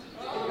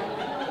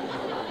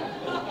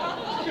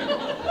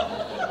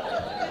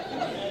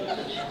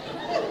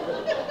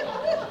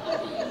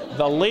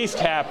 The least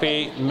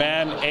happy,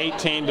 men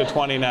 18 to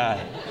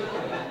 29.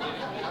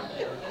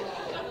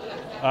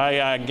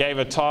 I gave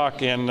a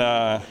talk in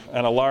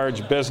a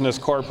large business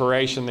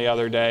corporation the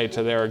other day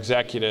to their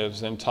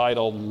executives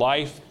entitled,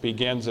 "Life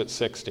Begins at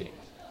 60."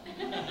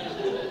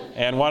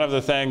 And one of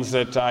the things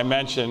that I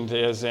mentioned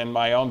is in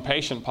my own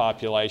patient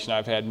population,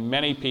 I've had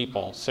many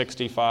people,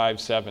 65,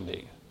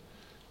 70,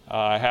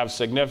 have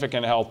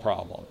significant health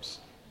problems.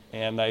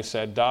 And they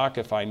said, "Doc,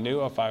 if I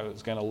knew if I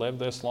was going to live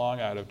this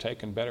long, I'd have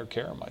taken better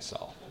care of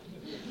myself."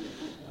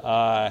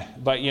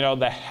 But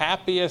the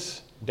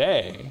happiest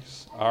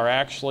days are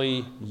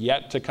actually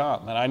yet to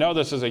come. And I know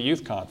this is a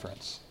youth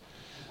conference,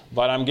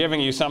 but I'm giving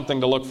you something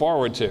to look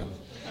forward to.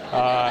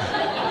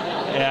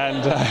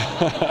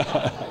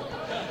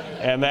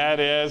 And that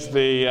is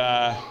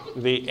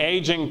the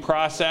aging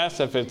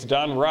process, if it's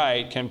done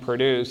right, can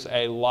produce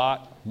a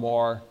lot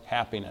more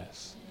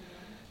happiness.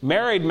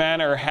 Married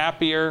men are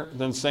happier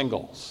than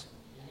singles.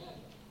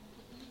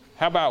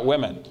 How about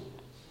women?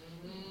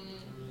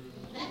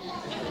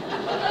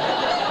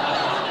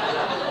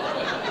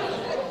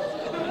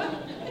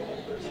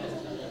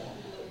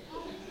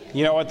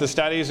 You know what the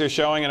studies are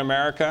showing in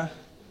America?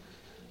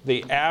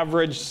 The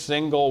average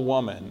single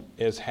woman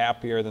is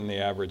happier than the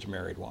average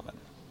married woman.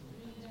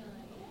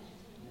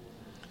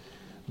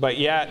 But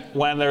yet,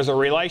 when there's a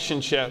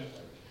relationship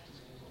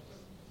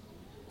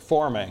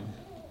forming,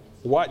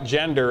 what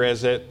gender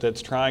is it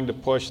that's trying to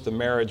push the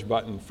marriage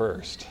button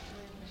first?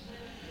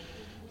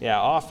 Yeah,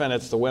 often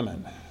it's the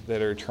women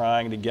that are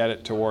trying to get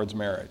it towards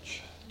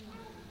marriage.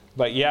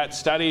 But yet,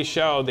 studies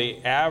show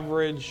the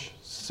average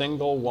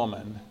single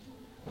woman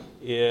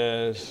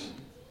is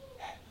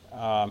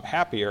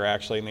happier,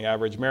 actually, than the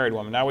average married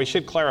woman. Now, we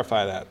should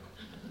clarify that.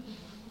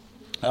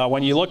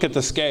 When you look at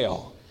the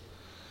scale,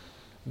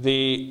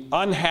 the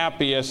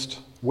unhappiest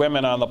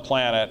women on the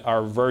planet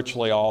are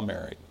virtually all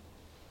married.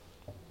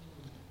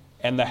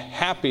 And the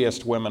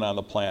happiest women on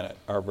the planet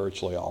are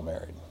virtually all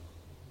married.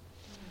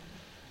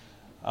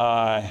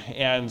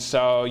 And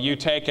so you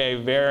take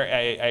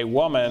a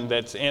woman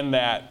that's in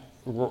that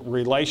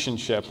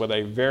relationship with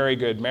a very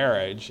good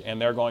marriage, and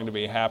they're going to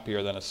be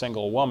happier than a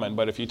single woman.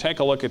 But if you take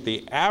a look at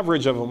the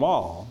average of them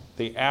all,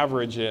 the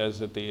average is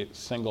that the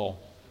single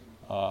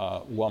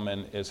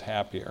woman is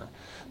happier.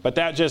 But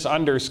that just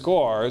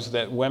underscores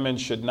that women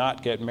should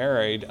not get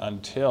married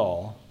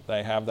until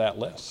they have that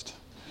list.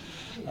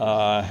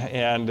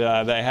 And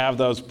they have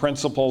those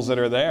principles that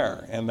are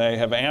there, and they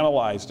have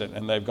analyzed it,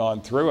 and they've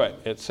gone through it,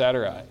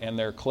 etc., and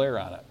they're clear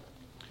on it.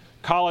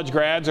 College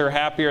grads are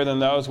happier than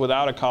those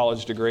without a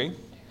college degree.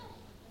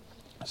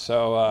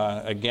 So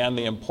again,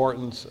 the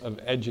importance of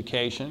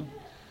education.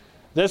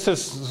 This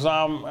is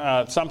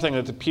something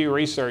that the Pew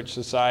Research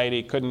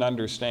Society couldn't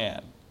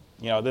understand.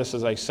 You know, this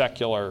is a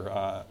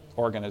secular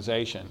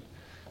organization.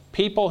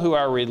 People who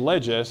are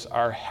religious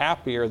are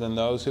happier than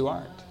those who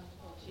aren't.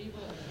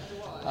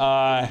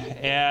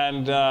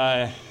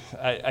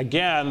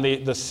 Again,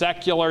 the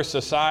secular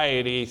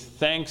society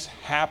thinks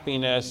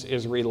happiness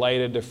is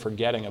related to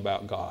forgetting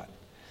about God.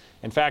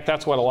 In fact,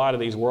 that's what a lot of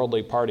these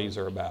worldly parties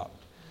are about.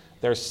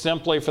 They're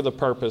simply for the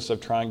purpose of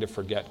trying to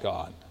forget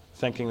God,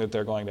 thinking that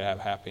they're going to have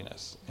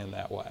happiness in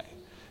that way.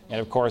 And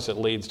of course, it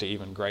leads to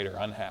even greater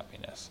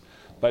unhappiness.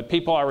 But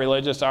people who are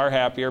religious are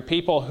happier.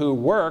 People who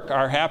work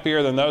are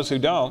happier than those who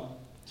don't.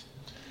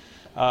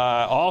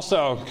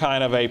 Also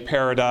kind of a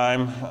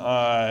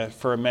paradigm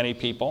for many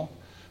people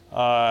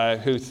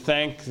who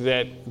think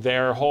that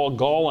their whole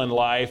goal in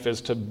life is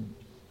to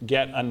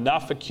get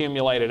enough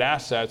accumulated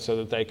assets so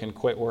that they can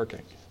quit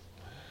working.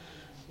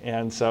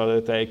 And so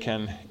that they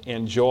can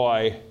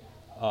enjoy,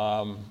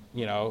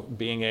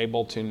 being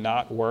able to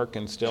not work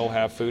and still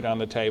have food on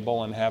the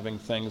table and having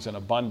things in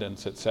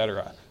abundance,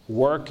 etc.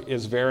 Work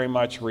is very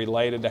much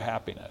related to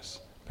happiness,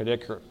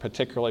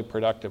 particularly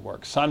productive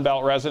work. Sun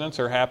Belt residents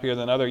are happier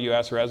than other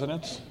U.S.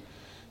 residents.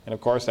 And of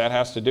course, that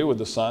has to do with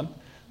the sun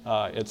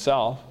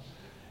itself.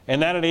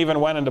 And then it even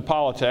went into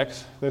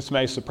politics. This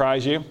may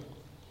surprise you.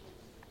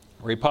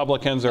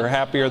 Republicans are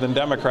happier than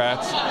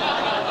Democrats.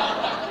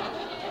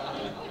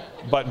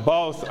 But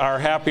both are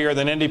happier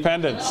than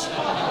independents.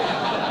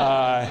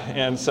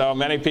 And so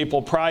many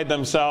people pride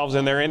themselves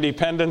in their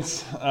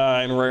independence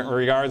in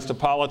regards to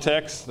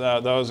politics.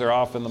 Those are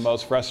often the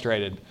most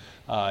frustrated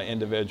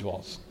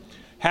individuals.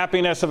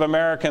 Happiness of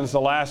Americans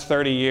the last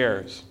 30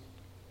 years.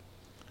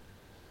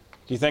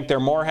 Do you think they're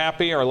more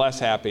happy or less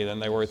happy than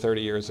they were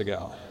 30 years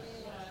ago?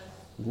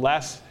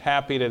 Less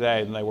happy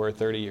today than they were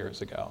 30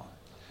 years ago.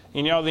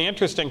 You know, the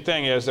interesting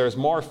thing is there's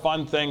more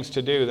fun things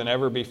to do than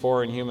ever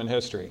before in human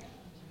history.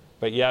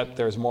 But yet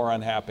there's more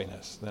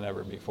unhappiness than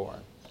ever before.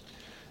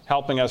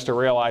 Helping us to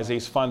realize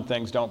these fun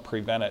things don't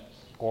prevent it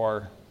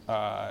or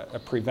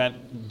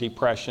prevent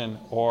depression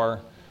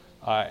or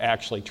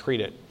actually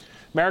treat it.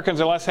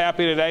 Americans are less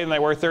happy today than they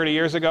were 30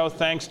 years ago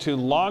thanks to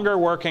longer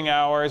working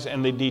hours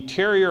and the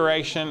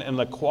deterioration in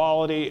the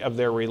quality of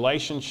their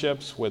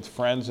relationships with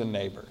friends and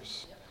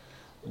neighbors.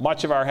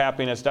 Much of our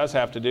happiness does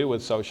have to do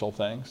with social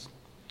things.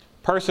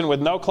 A person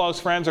with no close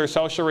friends or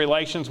social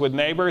relations with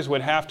neighbors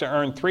would have to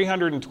earn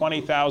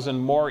 $320,000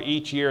 more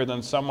each year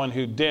than someone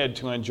who did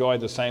to enjoy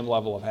the same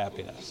level of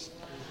happiness.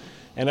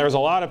 And there's a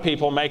lot of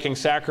people making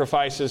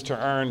sacrifices to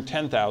earn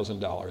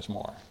 $10,000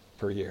 more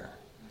per year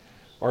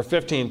or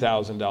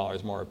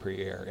 $15,000 more per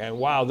year. And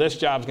wow, this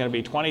job's going to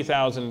be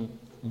 $20,000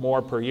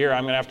 more per year.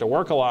 I'm going to have to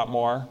work a lot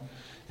more,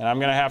 and I'm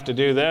going to have to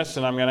do this,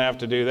 and I'm going to have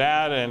to do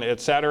that, and et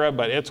cetera,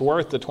 but it's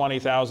worth the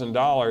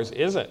 $20,000,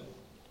 is it?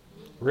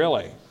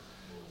 Really?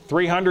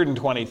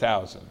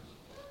 $320,000.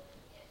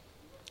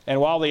 And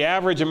while the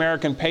average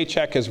American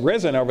paycheck has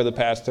risen over the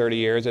past 30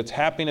 years, its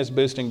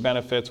happiness-boosting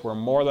benefits were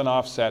more than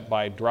offset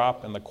by a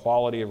drop in the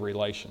quality of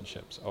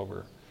relationships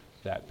over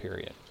that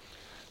period.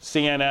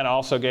 CNN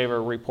also gave a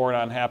report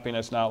on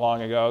happiness not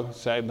long ago,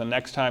 saying the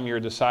next time you're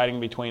deciding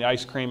between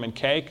ice cream and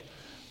cake,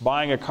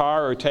 buying a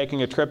car or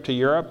taking a trip to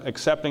Europe,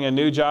 accepting a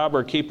new job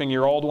or keeping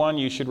your old one,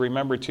 you should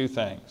remember two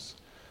things.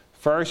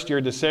 First,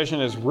 your decision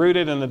is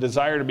rooted in the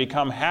desire to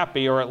become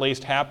happy, or at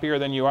least happier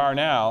than you are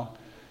now.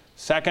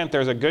 Second,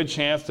 there's a good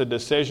chance the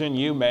decision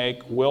you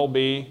make will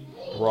be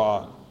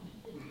wrong.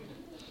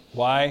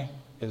 Why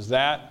is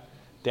that?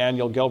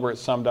 Daniel Gilbert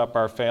summed up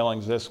our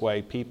failings this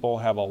way. People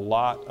have a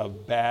lot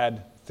of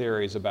bad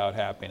theories about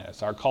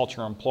happiness. Our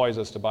culture employs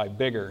us to buy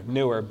bigger,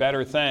 newer,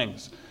 better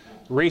things.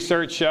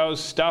 Research shows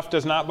stuff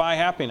does not buy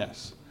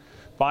happiness.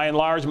 By and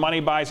large, money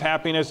buys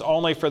happiness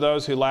only for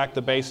those who lack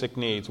the basic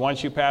needs.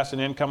 Once you pass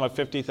an income of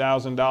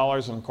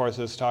 $50,000, and of course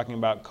this is talking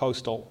about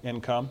coastal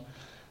income,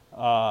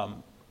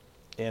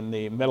 in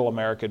the middle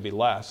America it'd be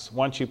less.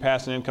 Once you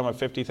pass an income of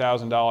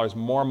 $50,000,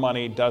 more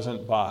money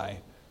doesn't buy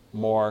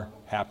more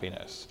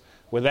happiness.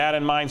 With that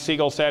in mind,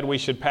 Siegel said we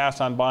should pass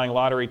on buying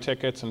lottery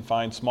tickets and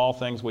find small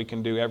things we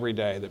can do every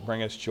day that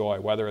bring us joy,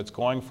 whether it's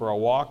going for a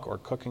walk or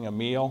cooking a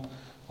meal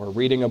or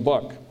reading a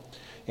book.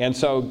 And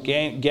so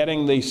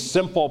getting these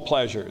simple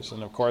pleasures,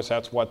 and of course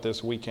that's what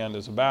this weekend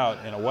is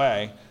about in a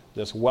way.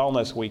 This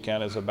wellness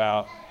weekend is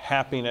about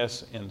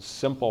happiness in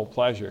simple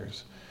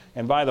pleasures.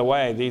 And by the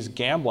way, these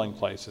gambling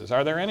places,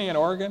 are there any in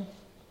Oregon?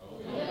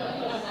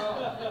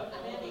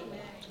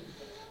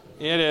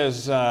 It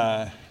is,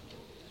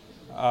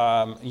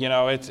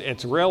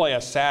 it's really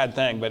a sad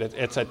thing, but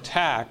it's a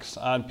tax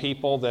on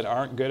people that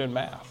aren't good in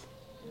math.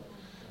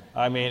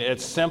 I mean,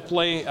 it's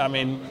simply,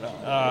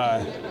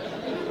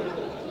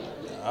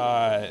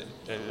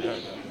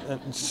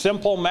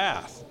 simple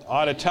math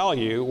ought to tell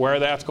you where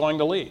that's going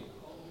to lead.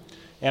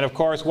 And of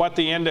course, what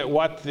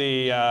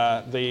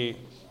the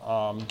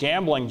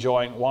gambling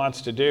joint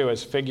wants to do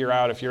is figure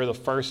out if you're the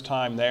first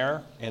time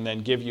there and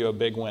then give you a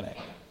big winning.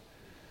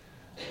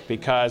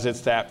 Because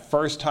it's that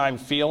first time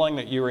feeling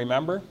that you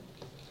remember,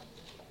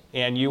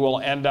 and you will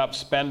end up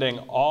spending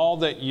all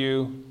that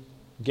you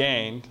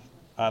gained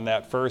on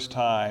that first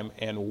time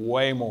and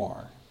way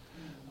more,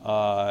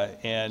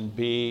 and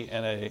be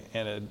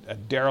in a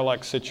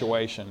derelict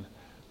situation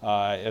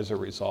as a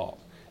result.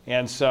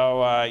 And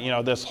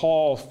so, this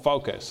whole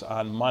focus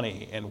on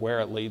money and where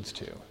it leads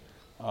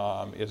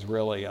to is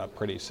really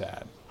pretty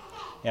sad.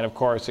 And of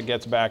course, it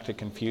gets back to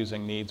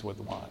confusing needs with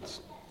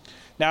wants.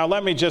 Now,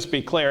 let me just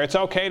be clear. It's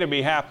okay to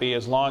be happy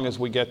as long as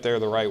we get there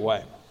the right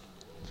way.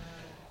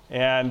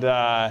 And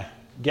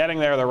getting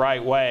there the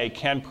right way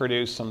can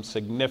produce some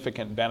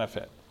significant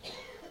benefit.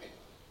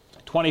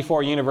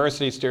 24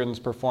 university students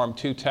performed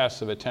 2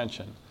 tests of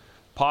attention.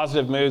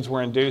 Positive moods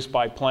were induced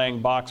by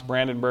playing Bach's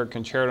Brandenburg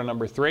Concerto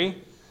No. 3.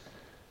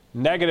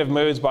 Negative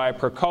moods by a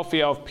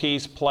Prokofiev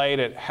piece played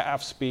at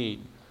half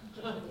speed.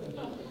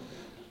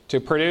 To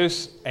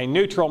produce a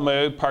neutral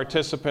mood,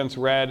 participants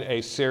read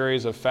a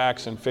series of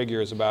facts and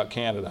figures about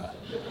Canada.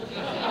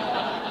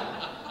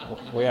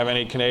 We have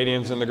any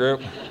Canadians in the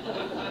group?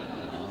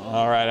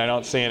 All right, I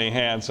don't see any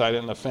hands, so I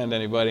didn't offend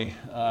anybody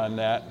on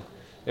that.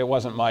 It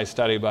wasn't my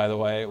study, by the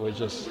way. It was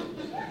just...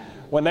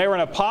 When they were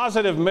in a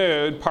positive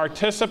mood,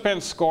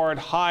 participants scored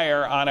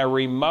higher on a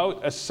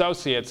remote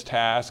associates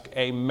task,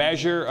 a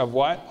measure of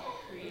what?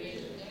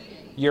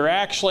 You're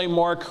actually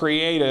more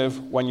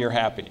creative when you're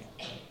happy.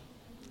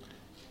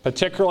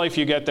 Particularly if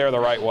you get there the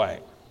right way.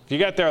 If you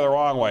get there the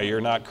wrong way,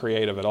 you're not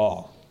creative at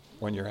all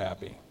when you're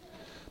happy.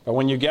 But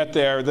when you get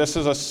there, this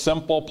is a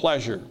simple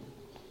pleasure.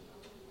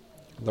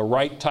 The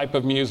right type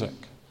of music.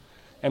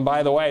 And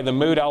by the way, the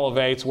mood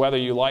elevates whether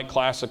you like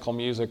classical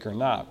music or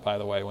not, by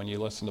the way, when you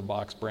listen to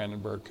Bach's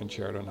Brandenburg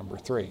Concerto No.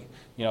 3.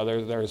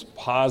 There's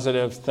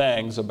positive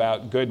things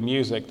about good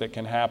music that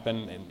can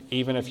happen,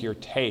 even if your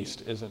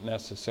taste isn't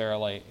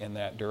necessarily in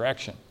that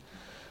direction.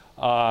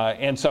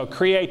 And so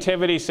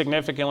creativity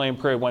significantly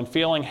improved. When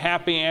feeling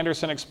happy,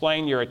 Anderson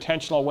explained, your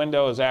attentional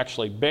window is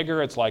actually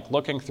bigger. It's like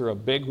looking through a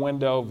big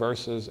window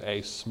versus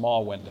a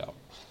small window.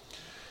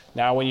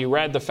 Now, when you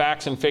read the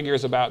facts and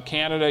figures about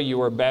Canada, you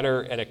were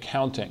better at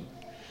accounting.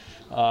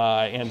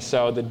 And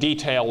so the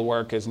detailed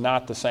work is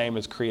not the same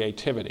as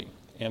creativity.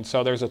 And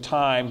so there's a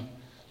time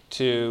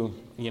to,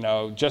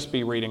 just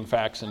be reading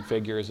facts and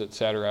figures, et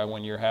cetera,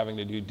 when you're having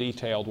to do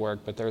detailed work,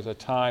 but there's a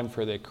time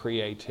for the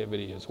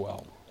creativity as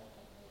well.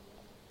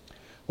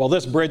 Well,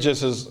 this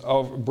bridges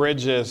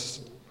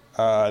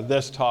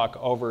this talk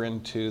over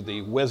into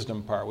the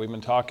wisdom part. We've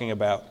been talking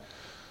about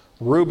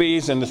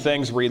rubies and the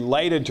things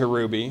related to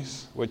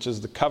rubies, which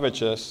is the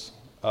covetous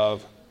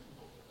of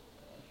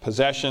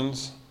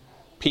possessions,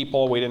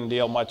 people. We didn't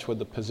deal much with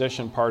the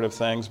position part of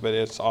things, but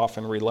it's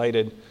often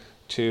related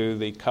to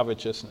the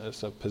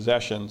covetousness of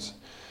possessions.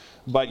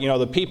 But,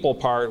 the people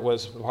part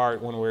was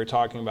part when we were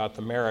talking about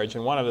the marriage.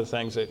 And one of the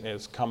things that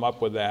has come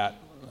up with that,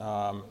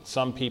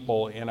 some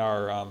people in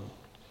our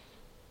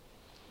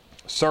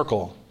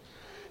circle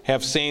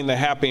have seen the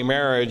happy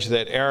marriage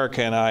that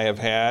Erica and I have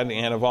had,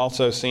 and have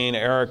also seen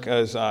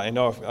Erica's, I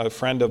know a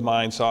friend of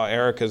mine saw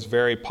Erica's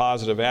very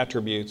positive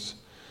attributes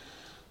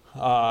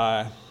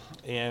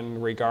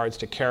in regards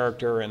to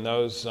character and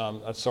those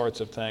sorts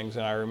of things.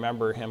 And I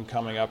remember him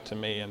coming up to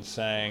me and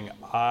saying,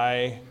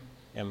 I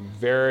am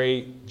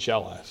very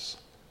jealous.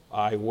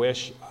 I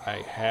wish I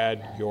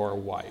had your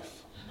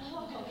wife.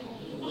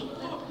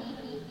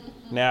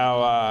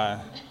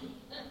 Now,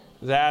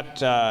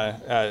 that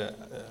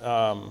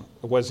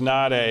was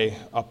not a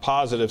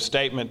positive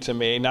statement to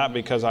me, not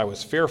because I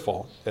was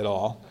fearful at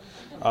all,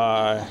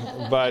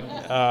 but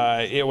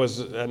it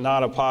was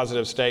not a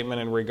positive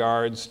statement in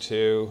regards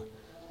to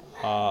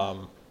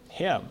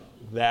him,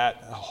 that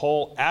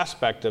whole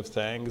aspect of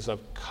things of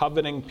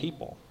coveting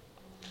people.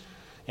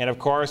 And of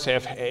course,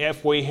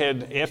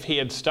 if he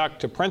had stuck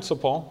to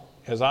principle,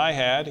 as I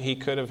had, he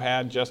could have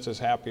had just as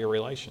happy a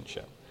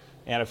relationship.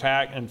 And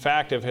in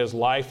fact, if his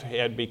life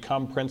had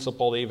become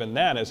principled even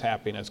then, his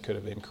happiness could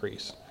have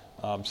increased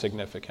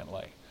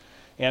significantly.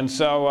 And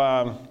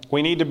so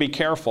we need to be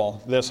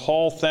careful. This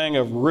whole thing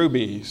of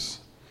rubies,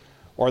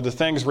 or the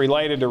things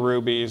related to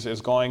rubies,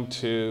 is going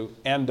to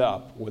end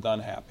up with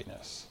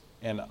unhappiness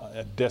and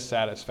a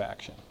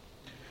dissatisfaction.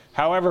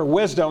 However,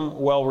 wisdom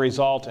will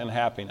result in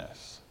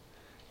happiness.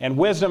 And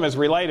wisdom is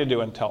related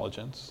to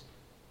intelligence.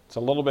 It's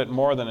a little bit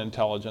more than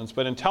intelligence,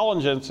 but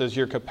intelligence is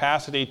your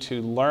capacity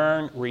to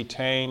learn,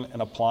 retain,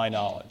 and apply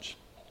knowledge.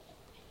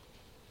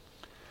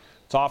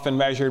 It's often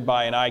measured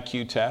by an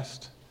IQ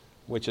test,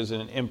 which is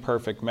an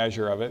imperfect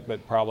measure of it,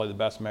 but probably the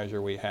best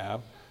measure we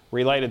have,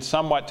 related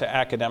somewhat to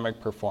academic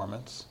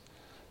performance.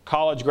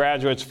 College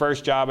graduates'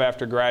 first job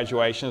after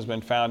graduation has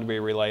been found to be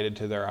related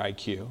to their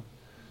IQ.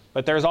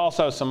 But there's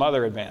also some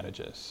other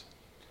advantages.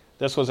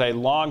 This was a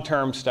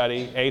long-term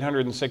study,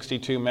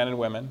 862 men and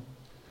women,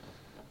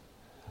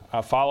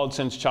 followed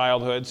since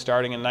childhood,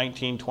 starting in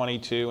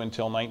 1922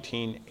 until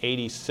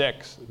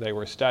 1986 they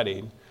were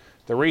studied.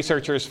 The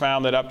researchers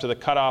found that up to the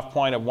cutoff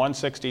point of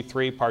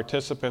 163,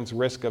 participants'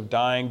 risk of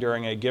dying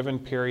during a given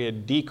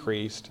period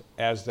decreased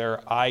as their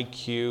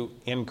IQ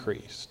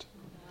increased.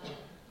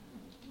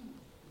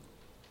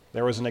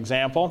 There was an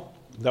example.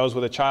 Those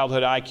with a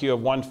childhood IQ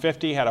of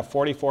 150 had a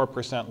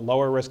 44%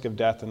 lower risk of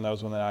death than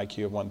those with an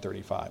IQ of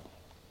 135.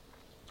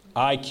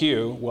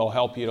 IQ will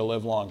help you to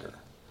live longer.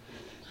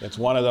 It's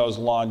one of those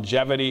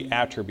longevity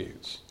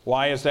attributes.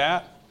 Why is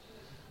that?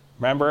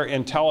 Remember,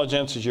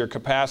 intelligence is your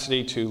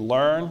capacity to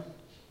learn,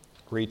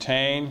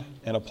 retain,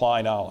 and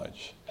apply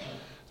knowledge.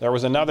 There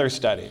was another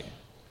study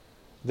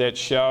that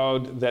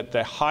showed that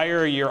the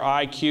higher your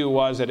IQ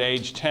was at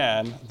age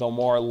 10, the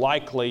more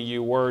likely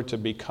you were to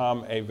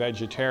become a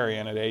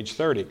vegetarian at age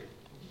 30.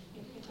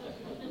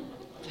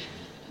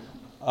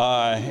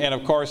 And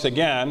of course,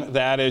 again,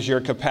 that is your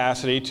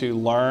capacity to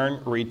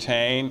learn,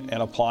 retain,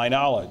 and apply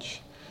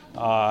knowledge.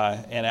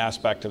 And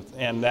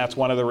that's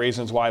one of the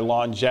reasons why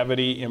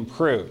longevity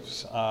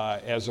improves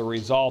as a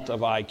result of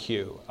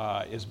IQ,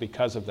 is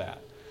because of that.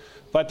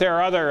 But there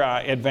are other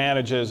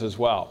advantages as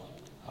well.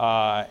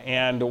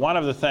 And one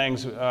of the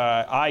things,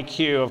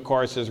 IQ, of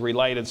course, is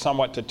related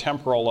somewhat to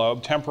temporal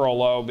lobe. Temporal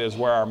lobe is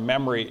where our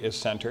memory is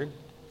centered.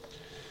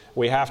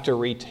 We have to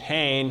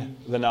retain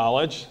the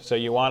knowledge, so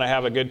you want to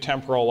have a good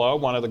temporal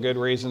lobe, one of the good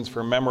reasons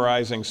for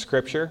memorizing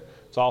Scripture.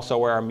 It's also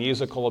where our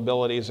musical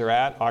abilities are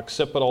at.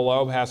 Occipital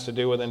lobe has to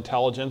do with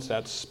intelligence.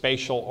 That's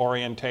spatial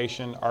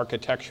orientation,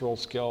 architectural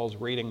skills,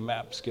 reading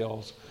map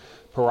skills.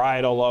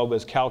 Parietal lobe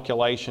is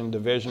calculation,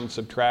 division,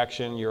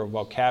 subtraction. Your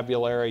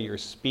vocabulary, your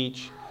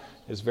speech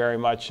is very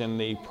much in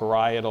the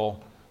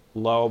parietal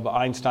lobe.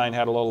 Einstein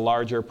had a little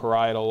larger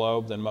parietal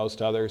lobe than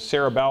most others.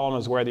 Cerebellum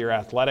is where your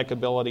athletic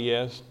ability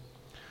is.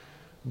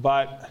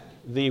 But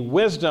the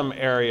wisdom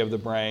area of the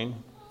brain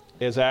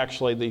is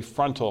actually the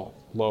frontal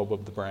lobe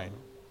of the brain.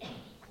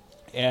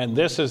 And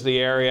this is the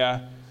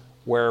area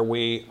where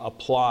we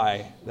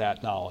apply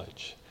that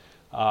knowledge,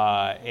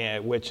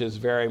 which is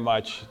very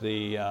much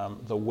the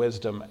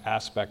wisdom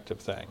aspect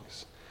of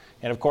things.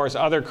 And of course,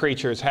 other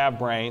creatures have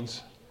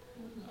brains.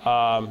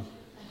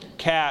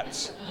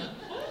 Cats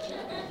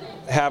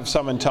have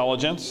some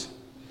intelligence.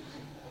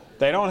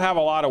 They don't have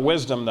a lot of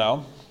wisdom,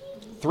 though.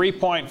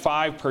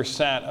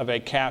 3.5% of a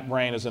cat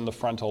brain is in the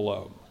frontal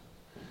lobe.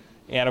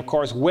 And of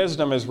course,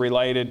 wisdom is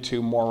related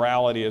to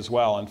morality as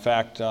well. In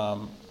fact,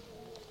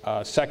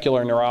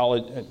 secular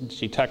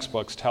neurology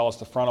textbooks tell us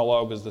the frontal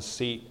lobe is the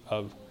seat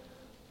of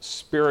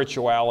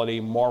spirituality,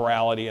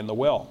 morality, and the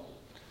will.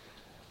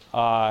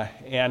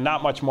 And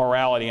not much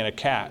morality in a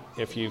cat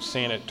if you've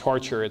seen it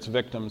torture its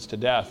victims to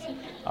death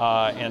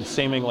and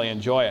seemingly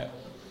enjoy it.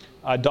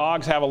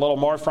 Dogs have a little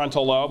more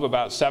frontal lobe.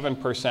 About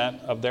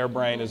 7% of their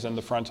brain is in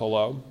the frontal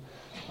lobe.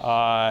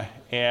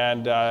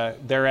 And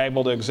they're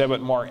able to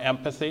exhibit more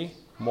empathy,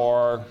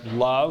 more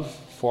love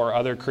for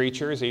other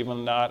creatures,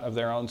 even not of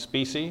their own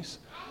species.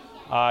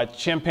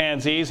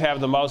 Chimpanzees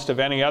have the most of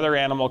any other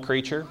animal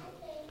creature.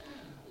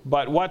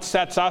 But what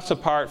sets us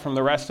apart from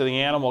the rest of the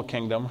animal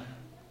kingdom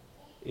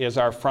is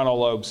our frontal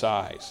lobe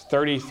size.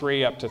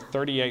 33 up to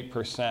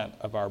 38%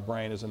 of our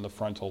brain is in the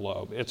frontal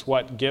lobe. It's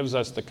what gives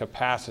us the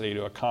capacity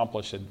to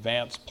accomplish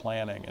advanced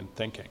planning and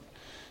thinking.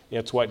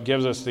 It's what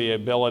gives us the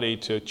ability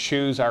to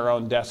choose our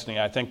own destiny.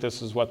 I think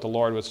this is what the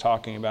Lord was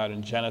talking about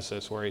in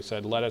Genesis, where he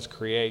said, let us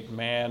create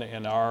man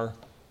in our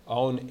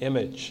own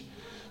image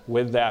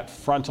with that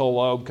frontal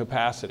lobe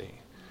capacity.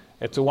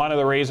 It's one of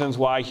the reasons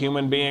why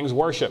human beings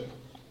worship,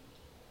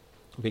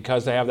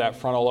 because they have that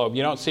frontal lobe.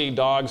 You don't see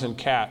dogs and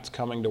cats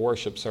coming to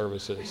worship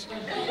services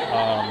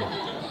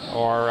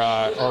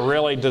or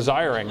really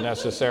desiring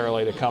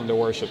necessarily to come to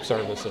worship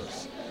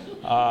services.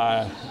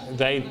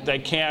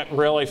 They can't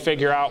really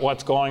figure out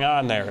what's going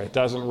on there. It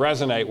doesn't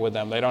resonate with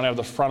them. They don't have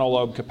the frontal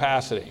lobe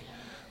capacity.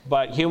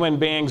 But human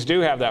beings do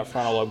have that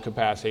frontal lobe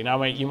capacity.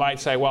 Now, you might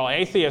say, well,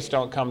 atheists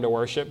don't come to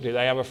worship. Do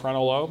they have a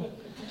frontal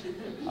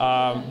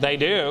lobe? They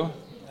do,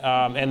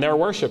 and they're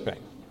worshiping.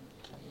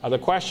 The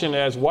question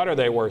is, what are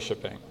they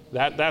worshiping?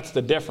 That's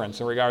the difference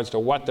in regards to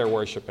what they're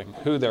worshiping,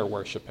 who they're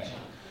worshiping.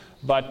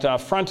 But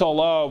frontal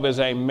lobe is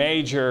a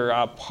major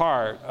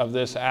part of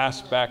this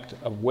aspect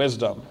of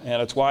wisdom.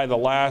 And it's why the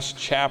last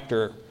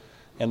chapter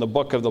in the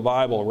book of the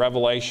Bible,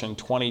 Revelation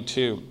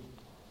 22,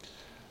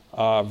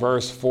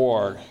 verse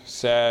 4,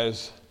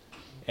 says,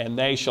 and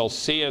they shall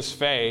see his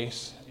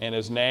face, and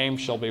his name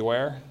shall be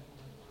where?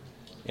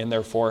 In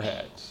their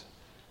foreheads.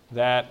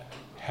 That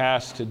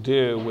has to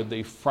do with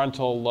the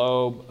frontal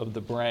lobe of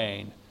the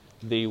brain,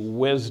 the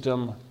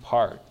wisdom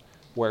part,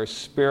 where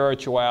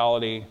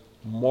spirituality,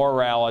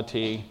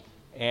 morality,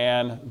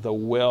 and the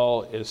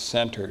will is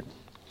centered.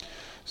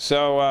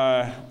 So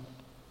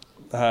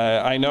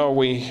I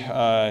know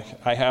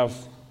I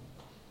have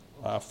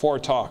 4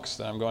 talks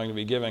that I'm going to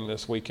be giving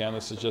this weekend.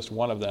 This is just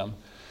one of them.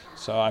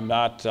 So I'm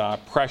not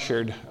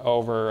pressured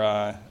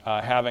over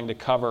having to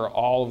cover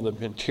all of the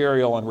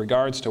material in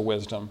regards to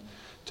wisdom.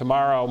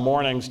 Tomorrow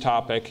morning's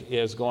topic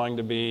is going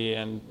to be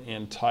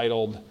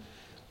entitled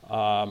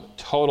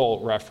Total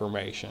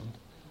Reformation,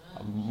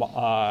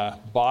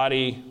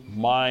 Body,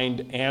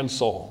 Mind, and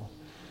Soul.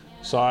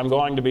 So I'm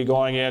going to be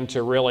going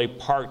into really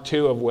part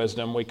 2 of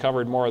wisdom. We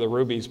covered more of the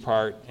Rubies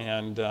part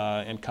and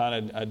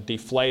kind of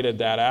deflated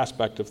that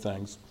aspect of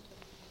things.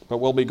 But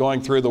we'll be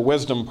going through the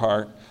wisdom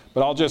part.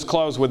 But I'll just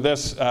close with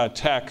this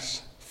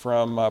text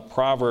from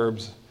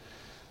Proverbs.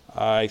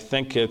 I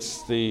think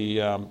it's the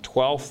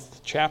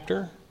 12th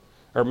chapter,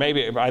 or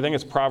maybe I think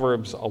it's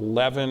Proverbs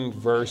 11,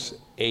 verse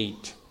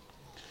 8.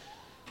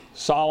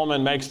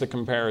 Solomon makes the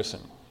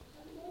comparison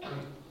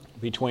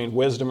between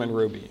wisdom and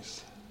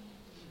rubies.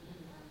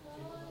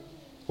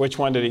 Which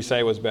one did he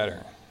say was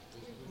better?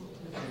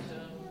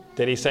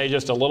 Did he say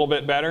just a little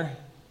bit better?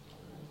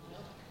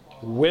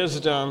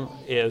 Wisdom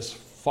is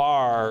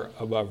far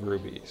above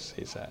rubies,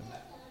 he said.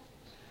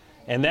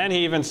 And then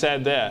he even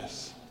said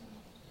this,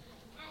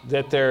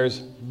 that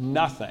there's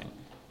nothing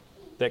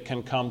that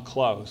can come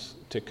close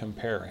to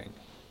comparing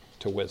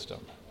to wisdom.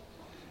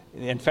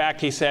 In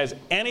fact, he says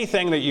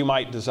anything that you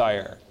might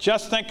desire.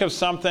 Just think of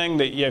something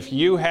that if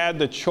you had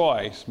the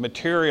choice,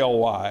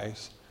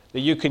 material-wise,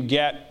 that you could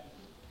get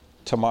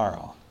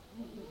tomorrow.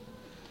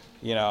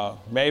 You know,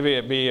 maybe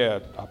it'd be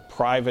a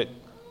private,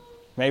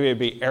 maybe it'd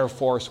be Air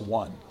Force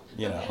One,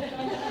 you know.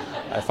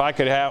 If I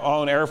could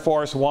own Air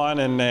Force One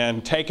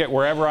and take it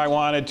wherever I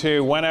wanted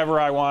to, whenever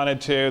I wanted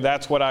to,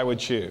 that's what I would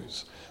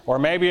choose. Or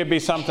maybe it'd be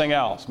something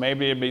else.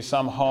 Maybe it'd be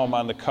some home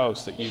on the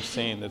coast that you've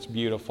seen that's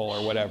beautiful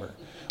or whatever.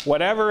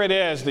 Whatever it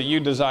is that you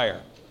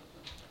desire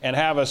and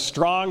have a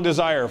strong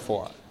desire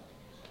for,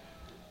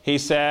 he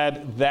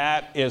said,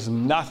 that is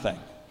nothing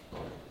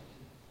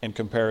in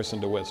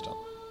comparison to wisdom.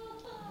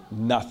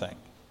 Nothing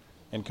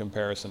in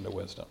comparison to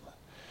wisdom.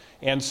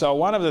 And so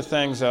one of the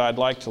things that I'd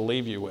like to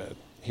leave you with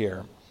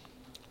here,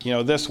 you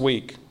know, this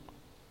week,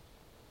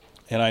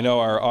 and I know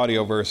our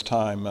audioverse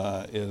time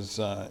is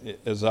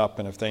up,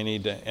 and if they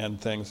need to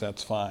end things,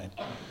 that's fine.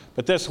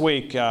 But this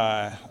week,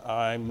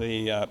 I'm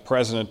the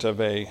president of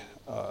a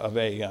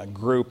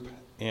group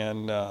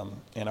in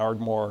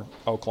Ardmore,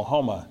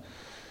 Oklahoma.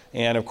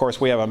 And of course,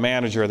 we have a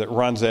manager that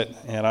runs it,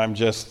 and I'm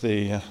just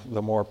the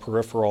more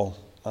peripheral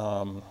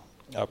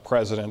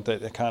president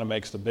that kind of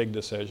makes the big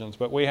decisions.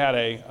 But we had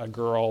a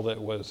girl that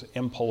was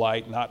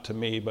impolite, not to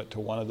me, but to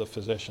one of the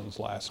physicians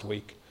last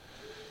week.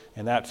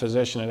 And that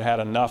physician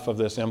had enough of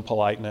this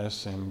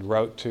impoliteness and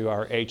wrote to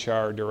our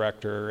HR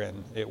director,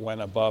 and it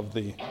went above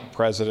the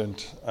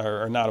president,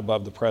 or not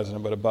above the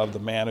president, but above the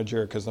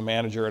manager, because the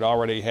manager had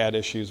already had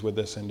issues with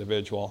this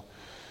individual.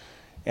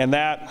 And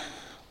that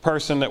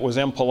person that was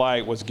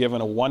impolite was given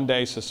a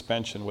 1-day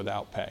suspension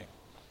without pay.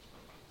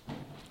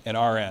 At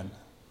our end.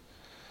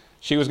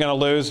 She was going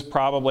to lose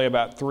probably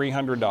about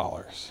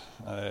 $300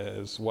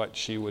 is what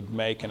she would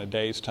make in a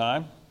day's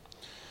time.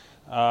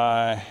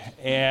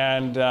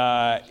 And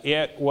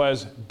it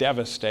was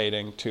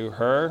devastating to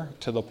her,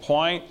 to the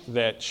point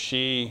that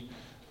she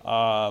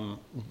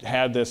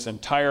had this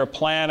entire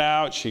plan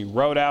out. She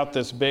wrote out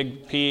this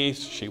big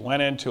piece. She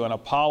went into an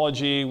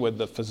apology with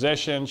the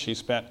physician. She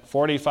spent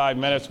 45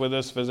 minutes with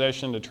this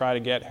physician to try to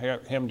get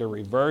him to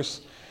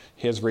reverse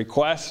his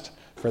request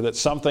for that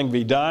something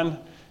be done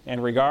in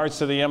regards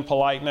to the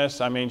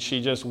impoliteness. I mean,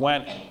 she just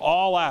went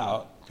all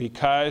out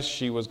because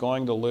she was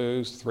going to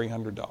lose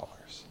 $300.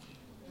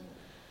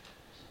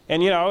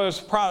 And, you know, it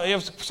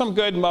was some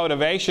good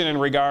motivation in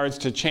regards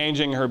to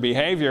changing her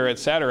behavior, et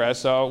cetera.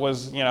 So it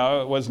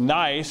was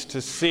nice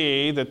to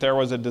see that there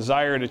was a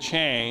desire to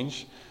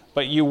change.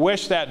 But you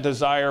wish that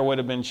desire would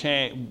have been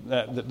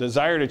the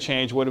desire to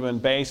change would have been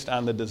based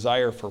on the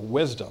desire for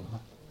wisdom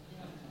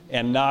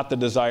and not the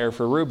desire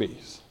for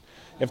rubies.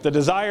 If the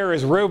desire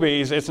is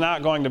rubies, it's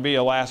not going to be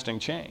a lasting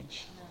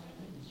change.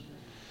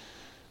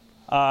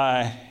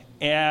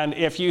 And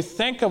if you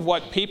think of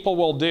what people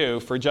will do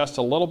for just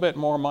a little bit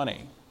more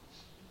money,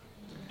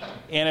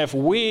 and if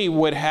we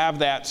would have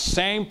that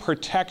same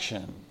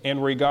protection in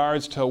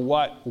regards to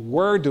what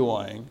we're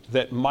doing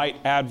that might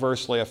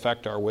adversely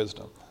affect our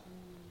wisdom.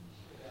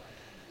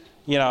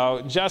 You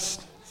know,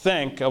 just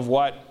think of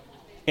what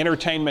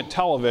entertainment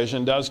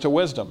television does to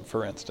wisdom,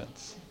 for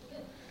instance.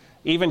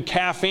 Even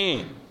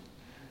caffeine.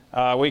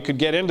 We could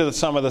get into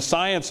some of the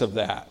science of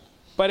that.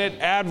 But it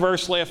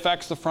adversely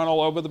affects the frontal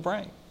lobe of the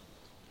brain.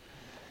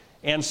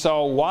 And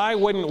so why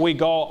wouldn't we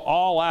go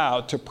all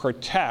out to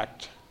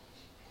protect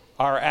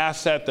our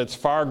asset that's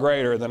far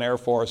greater than Air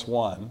Force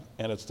One,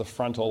 and it's the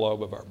frontal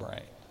lobe of our brain?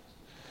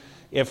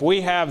 If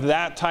we have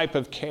that type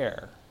of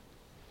care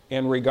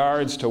in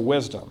regards to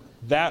wisdom,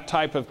 that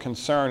type of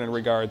concern in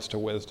regards to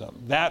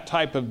wisdom, that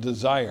type of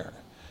desire,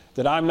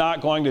 that I'm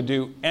not going to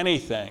do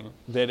anything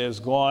that is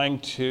going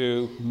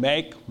to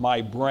make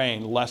my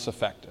brain less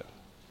effective,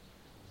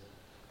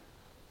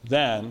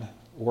 then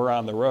we're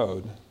on the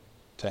road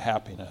to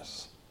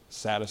happiness,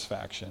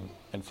 satisfaction,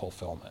 and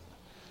fulfillment.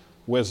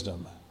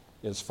 Wisdom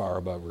is far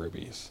above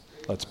rubies.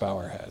 Let's bow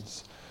our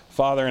heads.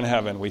 Father in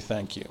heaven, we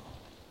thank you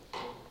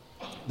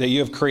that you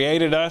have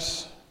created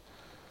us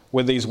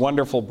with these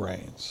wonderful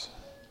brains.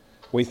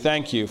 We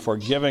thank you for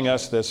giving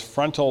us this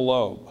frontal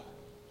lobe,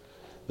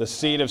 the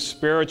seat of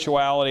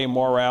spirituality,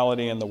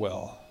 morality, and the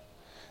will.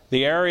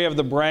 The area of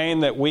the brain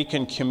that we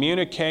can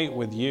communicate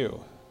with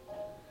you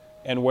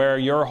and where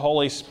your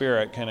Holy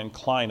Spirit can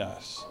incline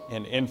us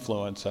and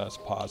influence us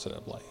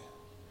positively.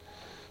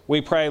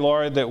 We pray,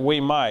 Lord, that we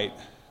might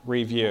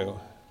review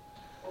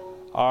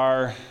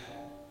our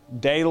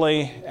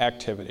daily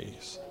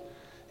activities.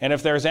 And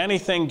if there's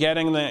anything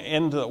getting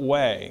in the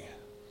way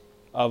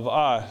of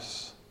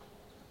us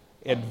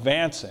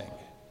advancing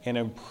and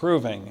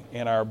improving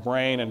in our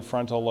brain and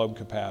frontal lobe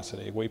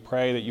capacity, we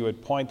pray that you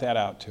would point that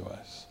out to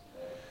us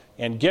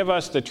and give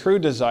us the true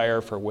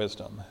desire for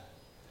wisdom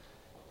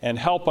and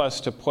help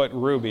us to put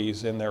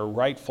rubies in their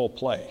rightful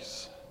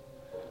place,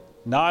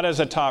 not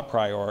as a top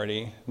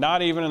priority,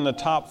 not even in the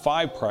top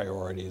 5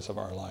 priorities of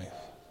our life,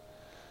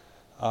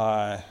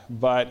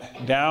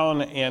 but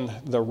down in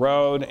the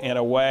road in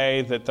a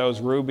way that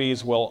those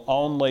rubies will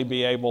only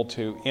be able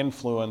to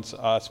influence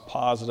us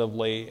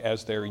positively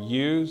as they're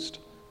used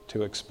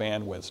to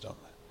expand wisdom.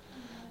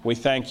 We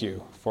thank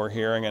you for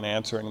hearing and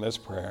answering this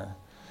prayer.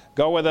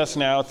 Go with us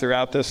now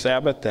throughout this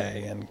Sabbath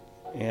day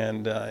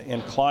and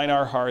incline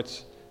our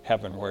hearts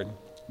heavenward.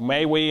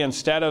 May we,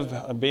 instead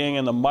of being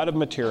in the mud of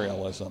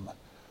materialism,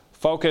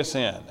 focus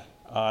in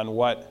on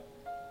what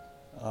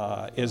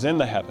is in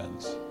the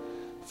heavens.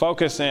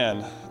 Focus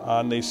in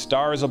on these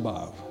stars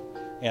above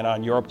and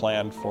on your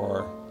plan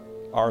for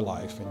our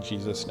life. In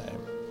Jesus' name,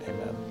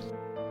 amen.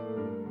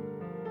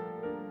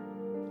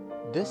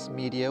 This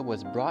media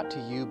was brought to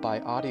you by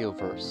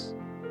Audioverse,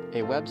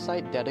 a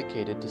website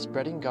dedicated to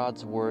spreading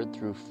God's Word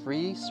through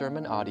free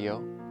sermon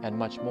audio and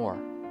much more.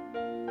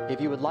 If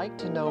you would like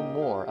to know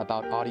more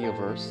about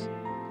Audioverse,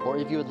 or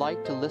if you would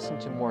like to listen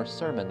to more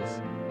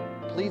sermons,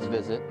 please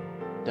visit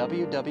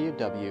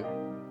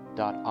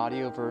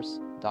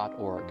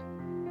www.audioverse.org.